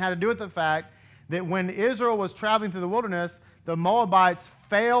prohibition had to do with the fact that when Israel was traveling through the wilderness, the Moabites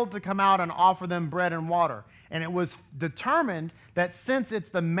failed to come out and offer them bread and water. And it was determined that since it's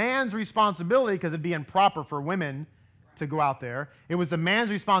the man's responsibility, because it'd be improper for women to go out there, it was the man's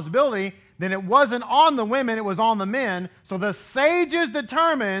responsibility, then it wasn't on the women, it was on the men. So the sages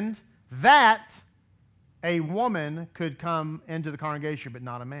determined that a woman could come into the congregation, but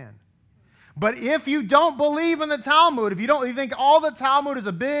not a man. But if you don't believe in the Talmud, if you think all the Talmud is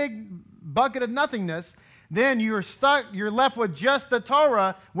a big bucket of nothingness, then you're left with just the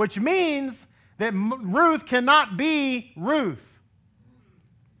Torah, which means that Ruth cannot be Ruth.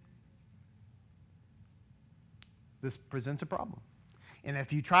 This presents a problem. And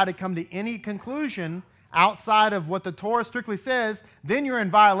if you try to come to any conclusion outside of what the Torah strictly says, then you're in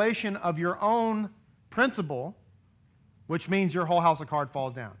violation of your own principle, which means your whole house of cards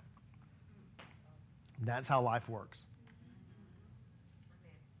falls down. That's how life works.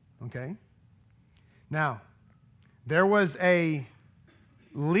 Okay? Now, there was a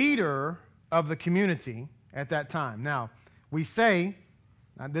leader of the community at that time. Now, we say,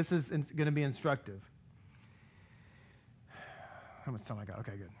 this is going to be instructive. How much time I got?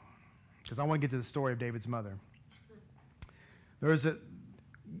 Okay, good. Because I want to get to the story of David's mother. There's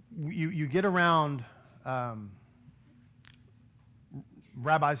you get around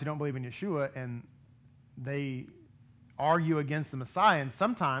rabbis who don't believe in Yeshua, and they argue against the Messiah, and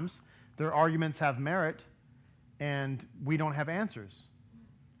sometimes their arguments have merit, and we don't have answers.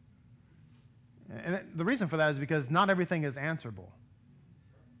 And the reason for that is because not everything is answerable.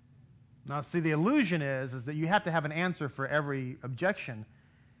 Now, see, the illusion is that you have to have an answer for every objection.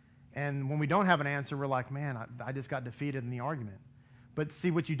 And when we don't have an answer, we're like, man, I just got defeated in the argument. But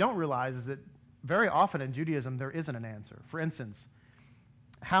see, what you don't realize is that very often in Judaism, there isn't an answer. For instance,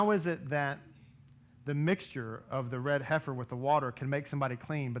 how is it that the mixture of the red heifer with the water can make somebody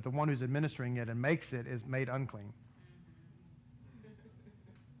clean, but the one who's administering it and makes it is made unclean?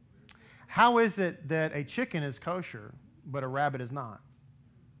 How is it that a chicken is kosher, but a rabbit is not?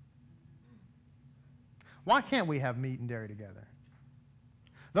 Why can't we have meat and dairy together?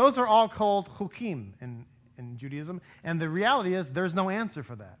 Those are all called chukim in Judaism, and the reality is there's no answer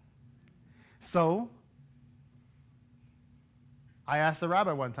for that. So, I asked the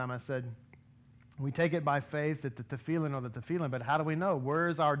rabbi one time, I said, we take it by faith that the tefillin are the tefillin, but how do we know? Where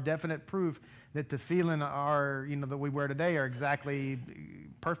is our definite proof that tefillin are, that we wear today are exactly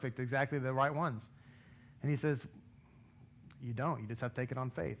perfect, exactly the right ones? And he says, you don't. You just have to take it on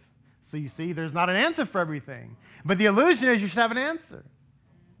faith. So you see, there's not an answer for everything. But the illusion is you should have an answer.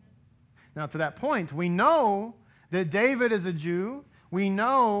 Now, to that point, we know that David is a Jew. We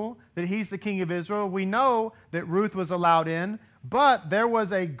know that he's the king of Israel. We know that Ruth was allowed in. But there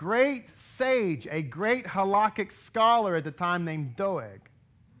was a great sage, a great halakhic scholar at the time named Doeg.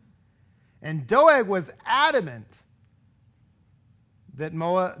 And Doeg was adamant that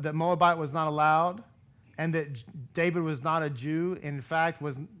Moabite was not allowed and that David was not a Jew. In fact,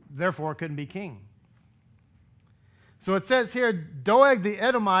 therefore couldn't be king. So it says here, Doeg the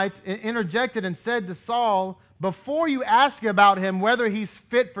Edomite interjected and said to Saul, before you ask about him whether he's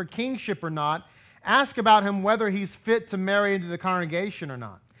fit for kingship or not, ask about him whether he's fit to marry into the congregation or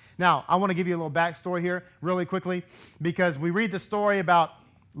not. Now, I want to give you a little backstory here really quickly, because we read the story about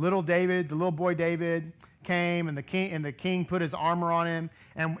little David, the little boy David came, and the king put his armor on him,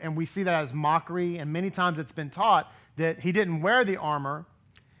 and we see that as mockery, and many times it's been taught that he didn't wear the armor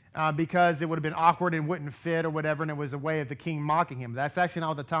because it would have been awkward and wouldn't fit or whatever, and it was a way of the king mocking him. That's actually not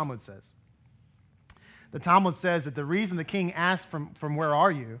what the Talmud says. The Talmud says that the reason the king asked from where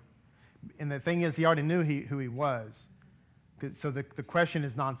are you, and the thing is he already knew who he was. So the question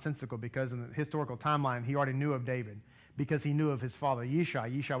is nonsensical, because in the historical timeline he already knew of David because he knew of his father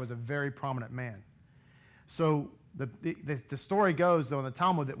Yishai. Yishai was a very prominent man. So the story goes, though, in the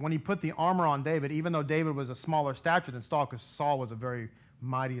Talmud, that when he put the armor on David, even though David was a smaller stature than Saul, because Saul was a very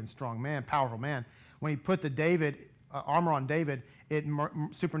mighty and strong man, powerful man, when he put the armor on David, it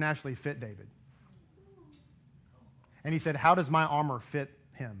supernaturally fit David. And he said, how does my armor fit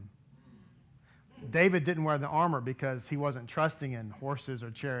him? David didn't wear the armor because he wasn't trusting in horses or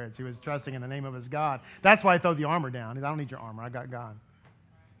chariots. He was trusting in the name of his God. That's why he threw the armor down. He said, I don't need your armor. I got God.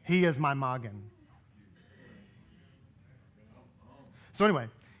 He is my Magen. So anyway,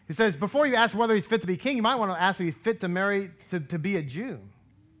 he says, before you ask whether he's fit to be king, you might want to ask if he's fit to be a Jew.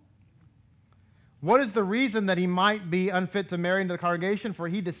 What is the reason that he might be unfit to marry into the congregation? For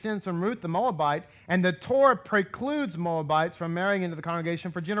he descends from Ruth the Moabite, and the Torah precludes Moabites from marrying into the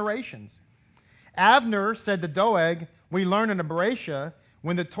congregation for generations. Avner said to Doeg, we learn in the Bereshah,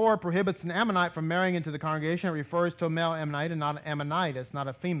 when the Torah prohibits an Ammonite from marrying into the congregation, it refers to a male Ammonite and not an Ammonite. It's not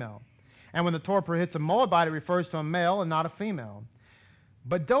a female. And when the Torah prohibits a Moabite, it refers to a male and not a female.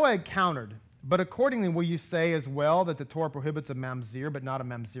 But Doeg countered, but accordingly will you say as well that the Torah prohibits a mamzer, but not a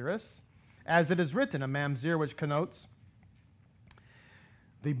mamzeress? As it is written, a mamzer, which connotes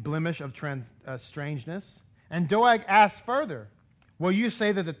the blemish of strangeness. And Doeg asked further, will you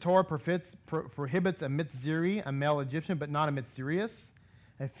say that the Torah prohibits a mitziri, a male Egyptian, but not a mitzirius?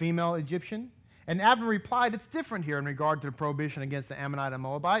 a female Egyptian? And Abner replied, it's different here in regard to the prohibition against the Ammonite and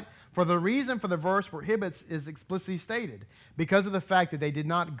Moabite. For the reason for the verse prohibits is explicitly stated, because of the fact that they did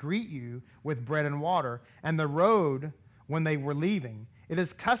not greet you with bread and water, and the road when they were leaving. It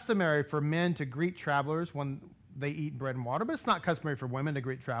is customary for men to greet travelers when they eat bread and water, but it's not customary for women to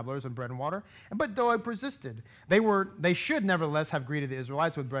greet travelers with bread and water. But Doeg persisted. They should nevertheless have greeted the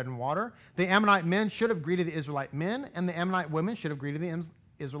Israelites with bread and water. The Ammonite men should have greeted the Israelite men, and the Ammonite women should have greeted the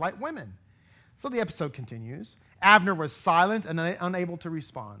Israelite women. So the episode continues. Abner was silent and unable to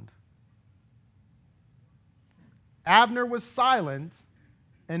respond. Abner was silent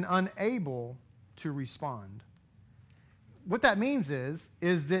and unable to respond. What that means is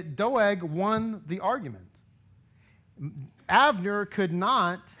that Doeg won the argument. Abner could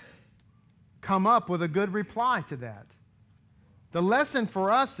not come up with a good reply to that. The lesson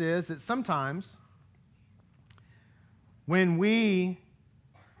for us is that sometimes when we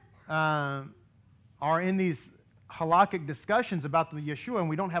are in these halakhic discussions about the Yeshua and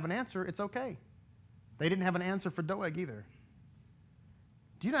we don't have an answer, it's okay. They didn't have an answer for Doeg either.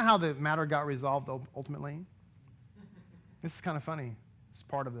 Do you know how the matter got resolved ultimately? This is kind of funny. It's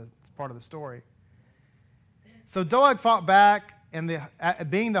part of the story. So Doeg fought back, and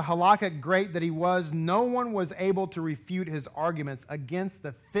being the halakhic great that he was, no one was able to refute his arguments against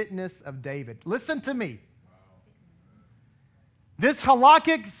the fitness of David. Listen to me. This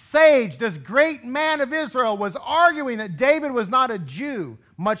halakhic sage, this great man of Israel, was arguing that David was not a Jew,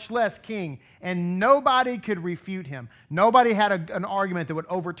 much less king, and nobody could refute him. Nobody had an argument that would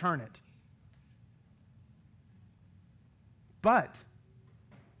overturn it. But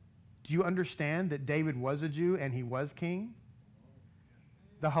do you understand that David was a Jew and he was king?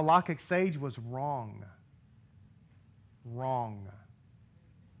 The halakhic sage was wrong. Wrong.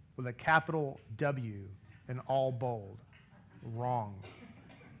 With a capital W and all bold. Wrong.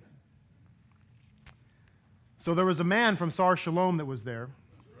 So there was a man from Sar Shalom that was there.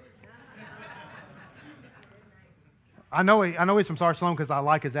 I know he's from Sar Shalom because I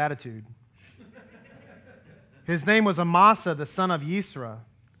like his attitude. His name was Amasa, the son of Yisra.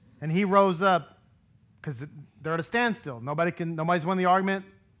 And he rose up because they're at a standstill. Nobody's won the argument.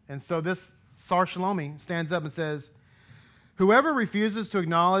 And so this Sar Shalomi stands up and says, whoever refuses to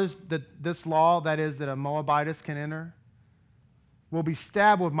acknowledge that this law, that is, that a Moabitess can enter, will be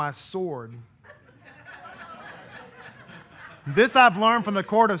stabbed with my sword. This I've learned from the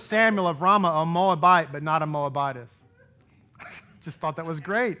court of Samuel of Ramah, a Moabite, but not a Moabitess. Just thought that was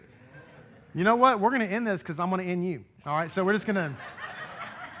great. You know what? We're going to end this because I'm going to end you. All right? So we're just going to...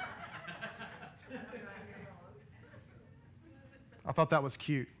 I thought that was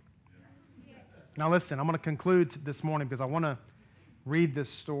cute. Now listen, I'm going to conclude this morning because I want to read this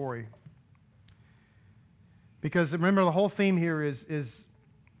story. Because remember, the whole theme here is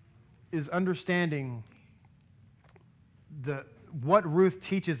understanding what Ruth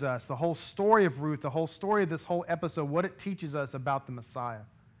teaches us, the whole story of Ruth, the whole story of this whole episode, what it teaches us about the Messiah.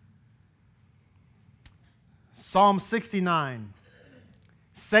 Psalm 69.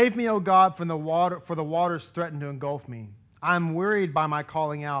 Save me, O God, from the water, for the waters threaten to engulf me. I am wearied by my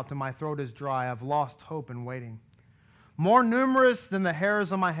calling out, and my throat is dry. I've lost hope in waiting. More numerous than the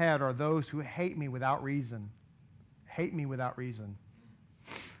hairs on my head are those who hate me without reason. Hate me without reason.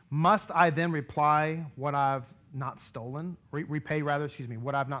 Must I then reply what I've not stolen? Repay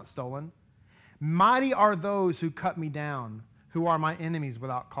what I've not stolen? Mighty are those who cut me down, who are my enemies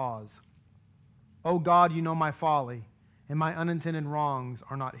without cause. O God, you know my folly, and my unintended wrongs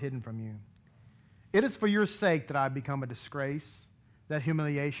are not hidden from you. It is for your sake that I have become a disgrace, that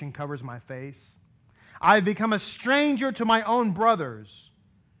humiliation covers my face. I have become a stranger to my own brothers,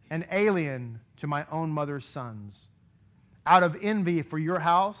 an alien to my own mother's sons. Out of envy for your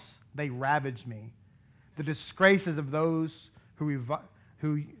house, they ravaged me. The disgraces of those who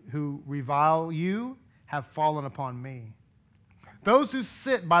revile you have fallen upon me. Those who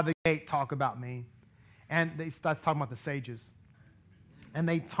sit by the gate talk about me. And that's talking about the sages. And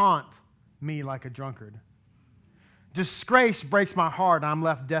they taunt me like a drunkard. Disgrace breaks my heart, and I'm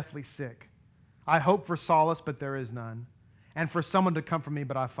left deathly sick. I hope for solace, but there is none. And for someone to comfort me,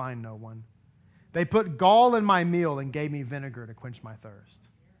 but I find no one. They put gall in my meal and gave me vinegar to quench my thirst.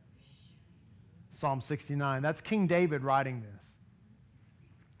 Psalm 69. That's King David writing this.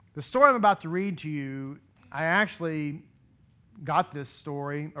 The story I'm about to read to you, I actually got this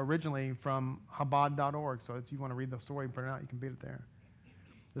story originally from Chabad.org. So if you want to read the story and print it out, you can read it there.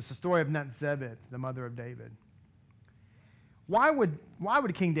 This is the story of Netzebeth, the mother of David. Why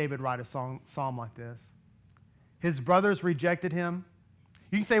would King David write a psalm like this? His brothers rejected him.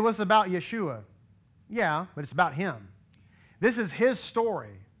 You can say, well, it's about Yeshua. Yeah, but it's about him. This is his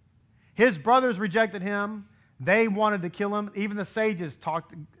story. His brothers rejected him. They wanted to kill him. Even the sages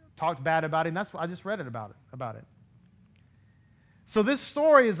talked bad about him. That's what I just read about it. So this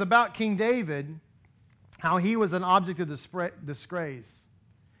story is about King David, how he was an object of disgrace.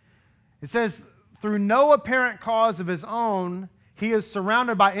 It says, through no apparent cause of his own, he is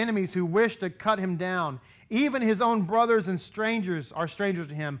surrounded by enemies who wish to cut him down. Even his own brothers and strangers are strangers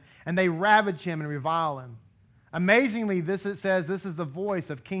to him, and they ravage him and revile him. Amazingly, it says this is the voice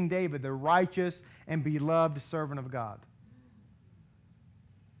of King David, the righteous and beloved servant of God.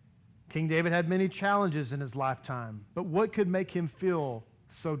 King David had many challenges in his lifetime, but what could make him feel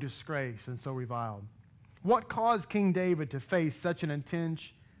so disgraced and so reviled? What caused King David to face such an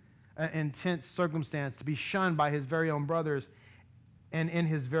intense circumstance, to be shunned by his very own brothers and in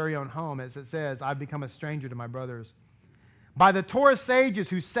his very own home? As it says, I've become a stranger to my brothers. By the Torah sages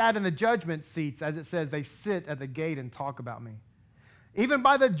who sat in the judgment seats, as it says, they sit at the gate and talk about me. Even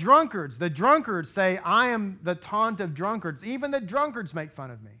by the drunkards say, I am the taunt of drunkards. Even the drunkards make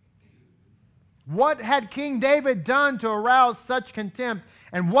fun of me. What had King David done to arouse such contempt?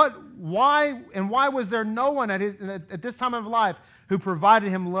 And why was there no one at this time of life who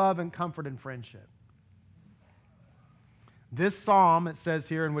provided him love and comfort and friendship? This psalm, it says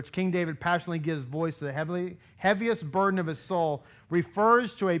here, in which King David passionately gives voice to the heaviest burden of his soul,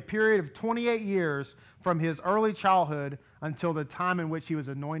 refers to a period of 28 years from his early childhood until the time in which he was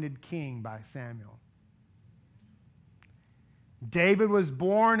anointed king by Samuel. David was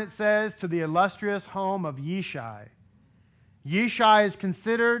born, it says, to the illustrious home of Yishai. Yishai is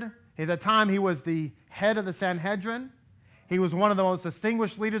considered, at the time he was the head of the Sanhedrin. He was one of the most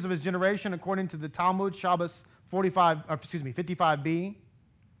distinguished leaders of his generation, according to the Talmud, Shabbos 55b.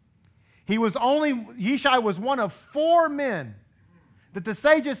 Yishai was one of 4 men that the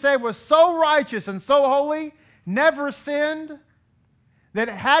sages say was so righteous and so holy, never sinned, that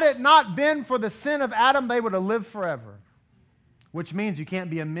had it not been for the sin of Adam, they would have lived forever. Which means you can't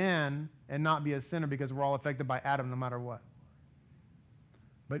be a man and not be a sinner, because we're all affected by Adam no matter what.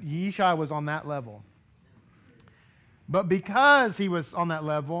 But Yishai was on that level. But because he was on that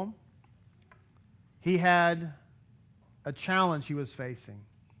level, he had a challenge he was facing.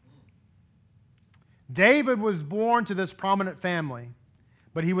 David was born to this prominent family,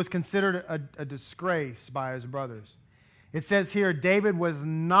 but he was considered a disgrace by his brothers. It says here, David was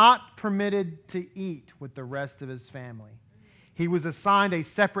not permitted to eat with the rest of his family. He was assigned a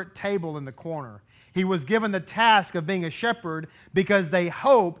separate table in the corner. He was given the task of being a shepherd because they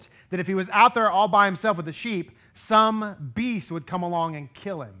hoped that if he was out there all by himself with the sheep, some beast would come along and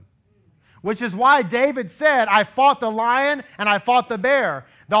kill him. Which is why David said, I fought the lion and I fought the bear.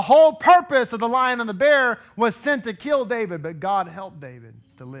 The whole purpose of the lion and the bear was sent to kill David, but God helped David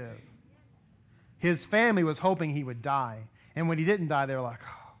to live. His family was hoping he would die. And when he didn't die, they were like,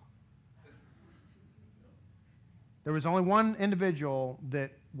 oh. There was only one individual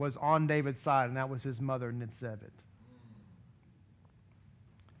that was on David's side, and that was his mother, Nitzebet.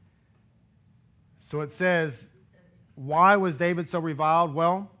 So it says, why was David so reviled?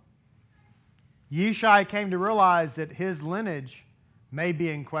 Well, Yishai came to realize that his lineage may be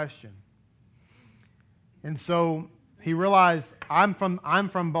in question. And so he realized, I'm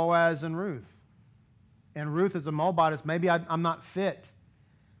from Boaz and Ruth. And Ruth is a Moabitess. Maybe I'm not fit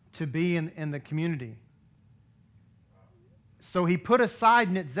to be in the community. So he put aside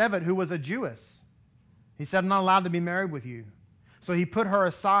Nitzebet, who was a Jewess. He said, I'm not allowed to be married with you. So he put her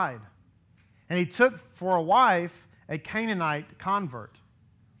aside. And he took for a wife a Canaanite convert.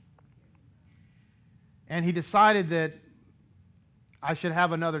 And he decided that I should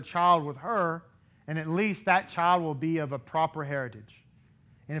have another child with her, and at least that child will be of a proper heritage.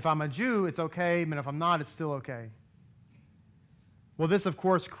 And if I'm a Jew, it's okay, and if I'm not, it's still okay. Well, this, of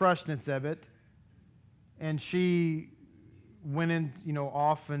course, crushed Nitzebet, and she went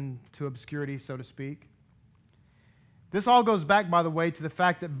off into obscurity, so to speak. This all goes back, by the way, to the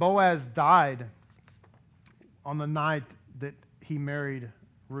fact that Boaz died on the night that he married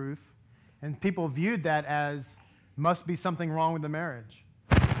Ruth. And people viewed that as must be something wrong with the marriage.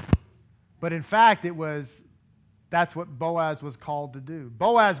 But in fact, that's what Boaz was called to do.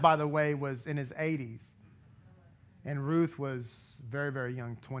 Boaz, by the way, was in his 80s. And Ruth was very, very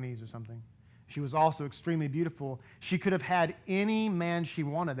young, 20s or something. She was also extremely beautiful. She could have had any man she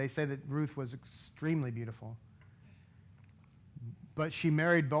wanted. They say that Ruth was extremely beautiful. But she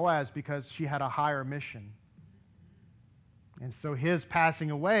married Boaz because she had a higher mission. And so his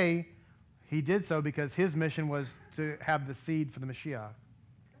passing away, he did so because his mission was to have the seed for the Mashiach.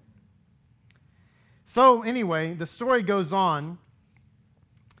 So anyway, the story goes on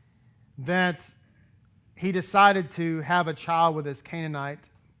that he decided to have a child with his Canaanite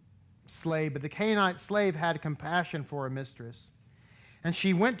slave, but the Canaanite slave had compassion for her mistress. And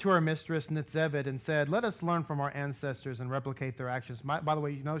she went to her mistress, Nitzebet, and said, let us learn from our ancestors and replicate their actions. By the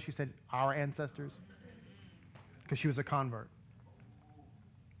way, you know she said our ancestors? Because she was a convert.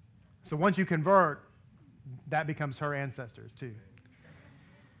 So once you convert, that becomes her ancestors too.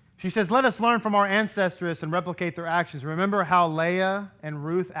 She says, let us learn from our ancestors and replicate their actions. Remember how Leah and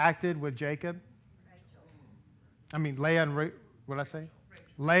Ruth acted with Jacob? Leah and what did I say?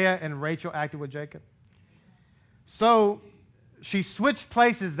 Leah and Rachel acted with Jacob. So she switched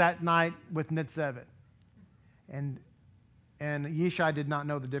places that night with Nitzebet. And Yishai did not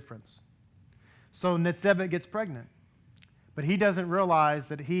know the difference. So Nitzebet gets pregnant. But he doesn't realize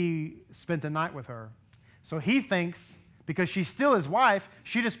that he spent the night with her. So he thinks, because she's still his wife,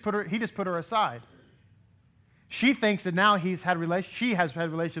 he just put her aside. She thinks that now she has had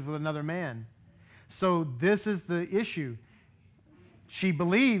relationships with another man. So this is the issue. She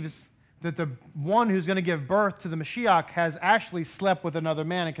believes that the one who's going to give birth to the Mashiach has actually slept with another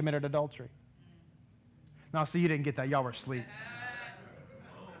man and committed adultery. Now, see, you didn't get that. Y'all were asleep.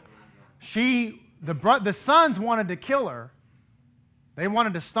 The sons wanted to kill her. They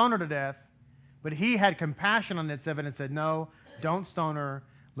wanted to stone her to death. But he had compassion on Nitzebet and said, no, don't stone her.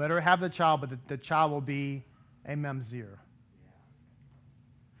 Let her have the child, but the child will be a mamzer.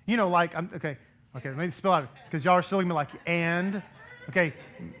 You know, like, okay, let me spell out, because y'all are still looking at me like, and, okay,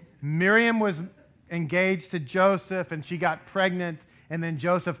 Miriam was engaged to Joseph, and she got pregnant, and then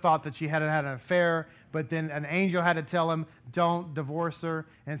Joseph thought that she had an affair, but then an angel had to tell him, don't divorce her,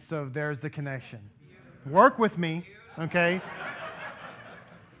 and so there's the connection. Work with me, okay?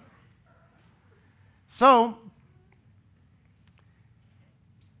 So,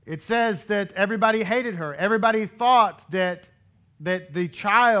 it says that everybody hated her. Everybody thought that the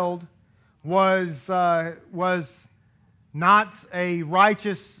child was not a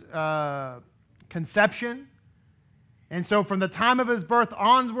righteous conception. And so from the time of his birth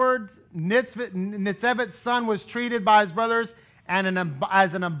onward, Nitzebet's son was treated by his brothers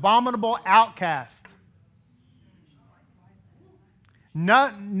as an abominable outcast.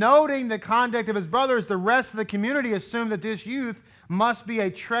 Noting the conduct of his brothers, the rest of the community assumed that this youth must be a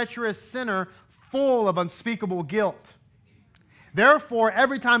treacherous sinner full of unspeakable guilt. Therefore,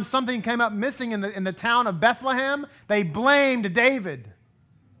 every time something came up missing in the town of Bethlehem, they blamed David.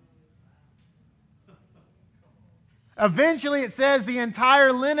 Eventually, it says the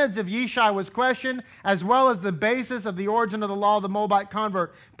entire lineage of Yishai was questioned, as well as the basis of the origin of the law of the Moabite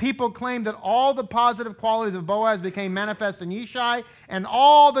convert. People claimed that all the positive qualities of Boaz became manifest in Yishai, and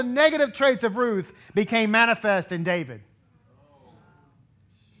all the negative traits of Ruth became manifest in David.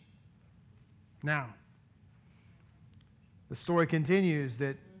 Now, the story continues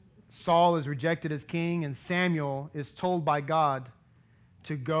that Saul is rejected as king, and Samuel is told by God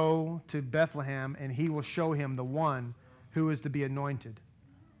to go to Bethlehem, and he will show him the one who is to be anointed.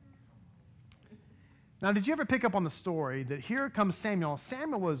 Now, did you ever pick up on the story that here comes Samuel?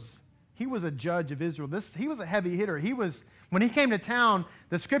 Samuel was a judge of Israel. He was a heavy hitter. When he came to town,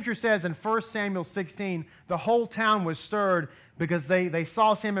 the scripture says in 1 Samuel 16, the whole town was stirred because they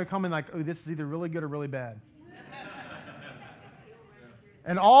saw Samuel coming like, oh, this is either really good or really bad.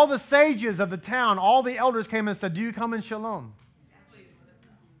 And all the sages of the town, all the elders came and said, do you come in shalom?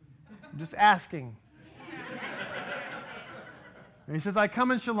 I'm just asking. And he says, I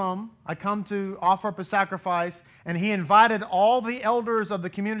come in shalom. I come to offer up a sacrifice. And he invited all the elders of the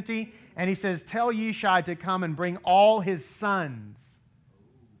community. And he says, tell Yishai to come and bring all his sons.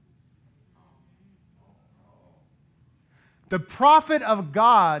 The prophet of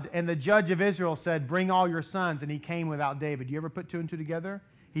God and the judge of Israel said, bring all your sons. And he came without David. You ever put two and two together?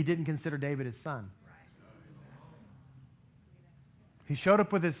 He didn't consider David his son. He showed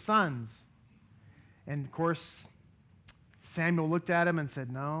up with his sons. And of course, Samuel looked at him and said,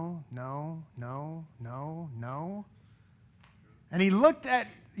 no, no, no, no, no. And he looked at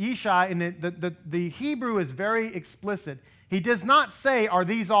Yishai, and the Hebrew is very explicit. He does not say, are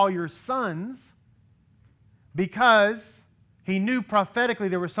these all your sons? Because he knew prophetically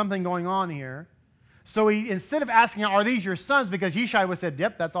there was something going on here. So instead of asking, are these your sons? Because Yishai would have said,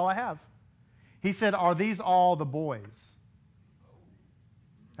 yep, that's all I have. He said, are these all the boys?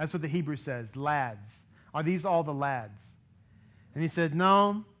 That's what the Hebrew says, lads. Are these all the lads? And he said,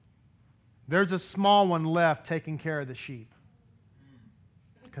 no, there's a small one left taking care of the sheep.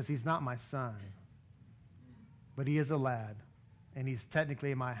 Because he's not my son. But he is a lad. And he's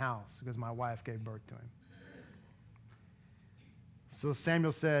technically in my house because my wife gave birth to him. So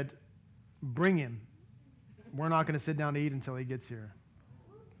Samuel said, bring him. We're not going to sit down to eat until he gets here.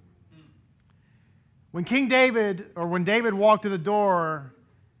 When David walked through the door,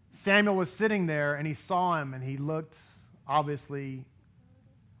 Samuel was sitting there and he saw him and he looked, obviously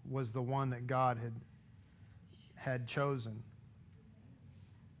was the one that God had chosen.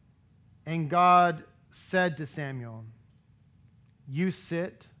 And God said to Samuel, "You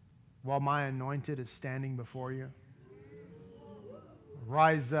sit while my anointed is standing before you.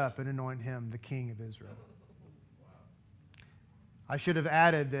 Rise up and anoint him the king of Israel." I should have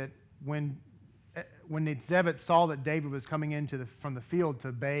added that when Zebed saw that David was coming from the field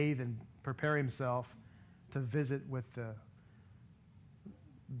to bathe and prepare himself to visit with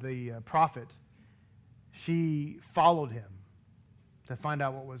the prophet, she followed him to find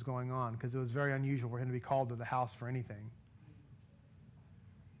out what was going on, because it was very unusual for him to be called to the house for anything.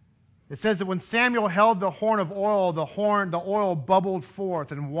 It says that when Samuel held the horn of oil, the oil bubbled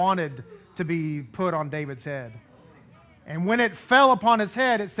forth and wanted to be put on David's head. And when it fell upon his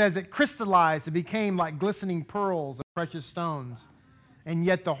head, it says it crystallized. It became like glistening pearls and precious stones. And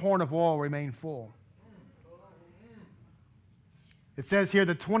yet the horn of oil remained full. It says here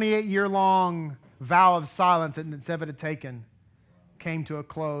the 28-year-long vow of silence that Zebed had taken came to a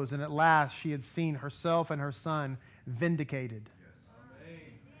close. And at last she had seen herself and her son vindicated.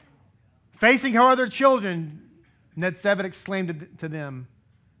 Facing her other children, Zebed exclaimed to them,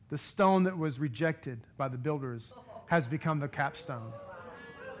 "The stone that was rejected by the builders has become the capstone."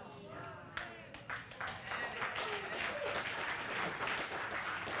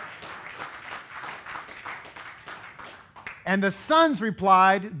 And the sons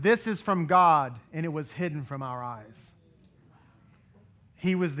replied, "This is from God, and it was hidden from our eyes."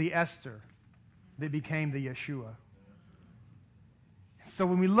 He was the Esther that became the Yeshua. So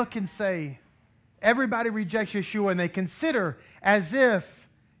when we look and say, everybody rejects Yeshua, and they consider as if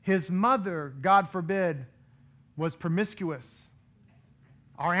his mother, God forbid, was promiscuous,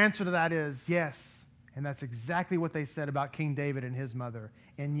 our answer to that is yes. And that's exactly what they said about King David and his mother.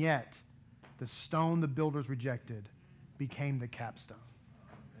 And yet, the stone the builders rejected became the capstone.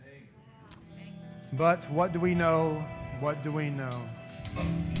 But what do we know? What do we know?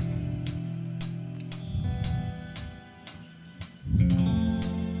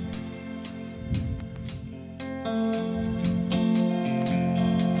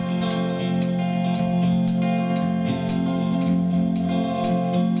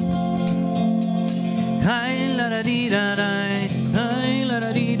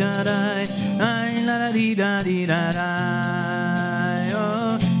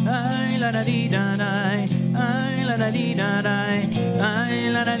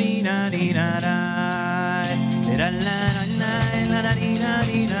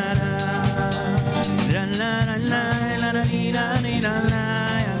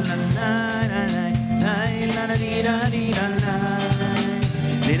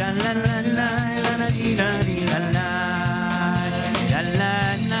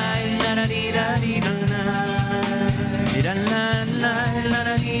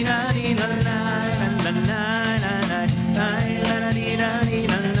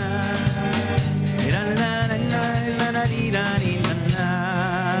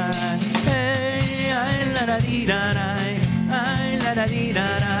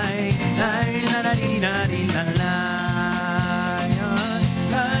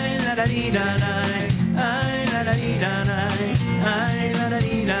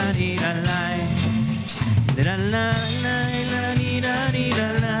 La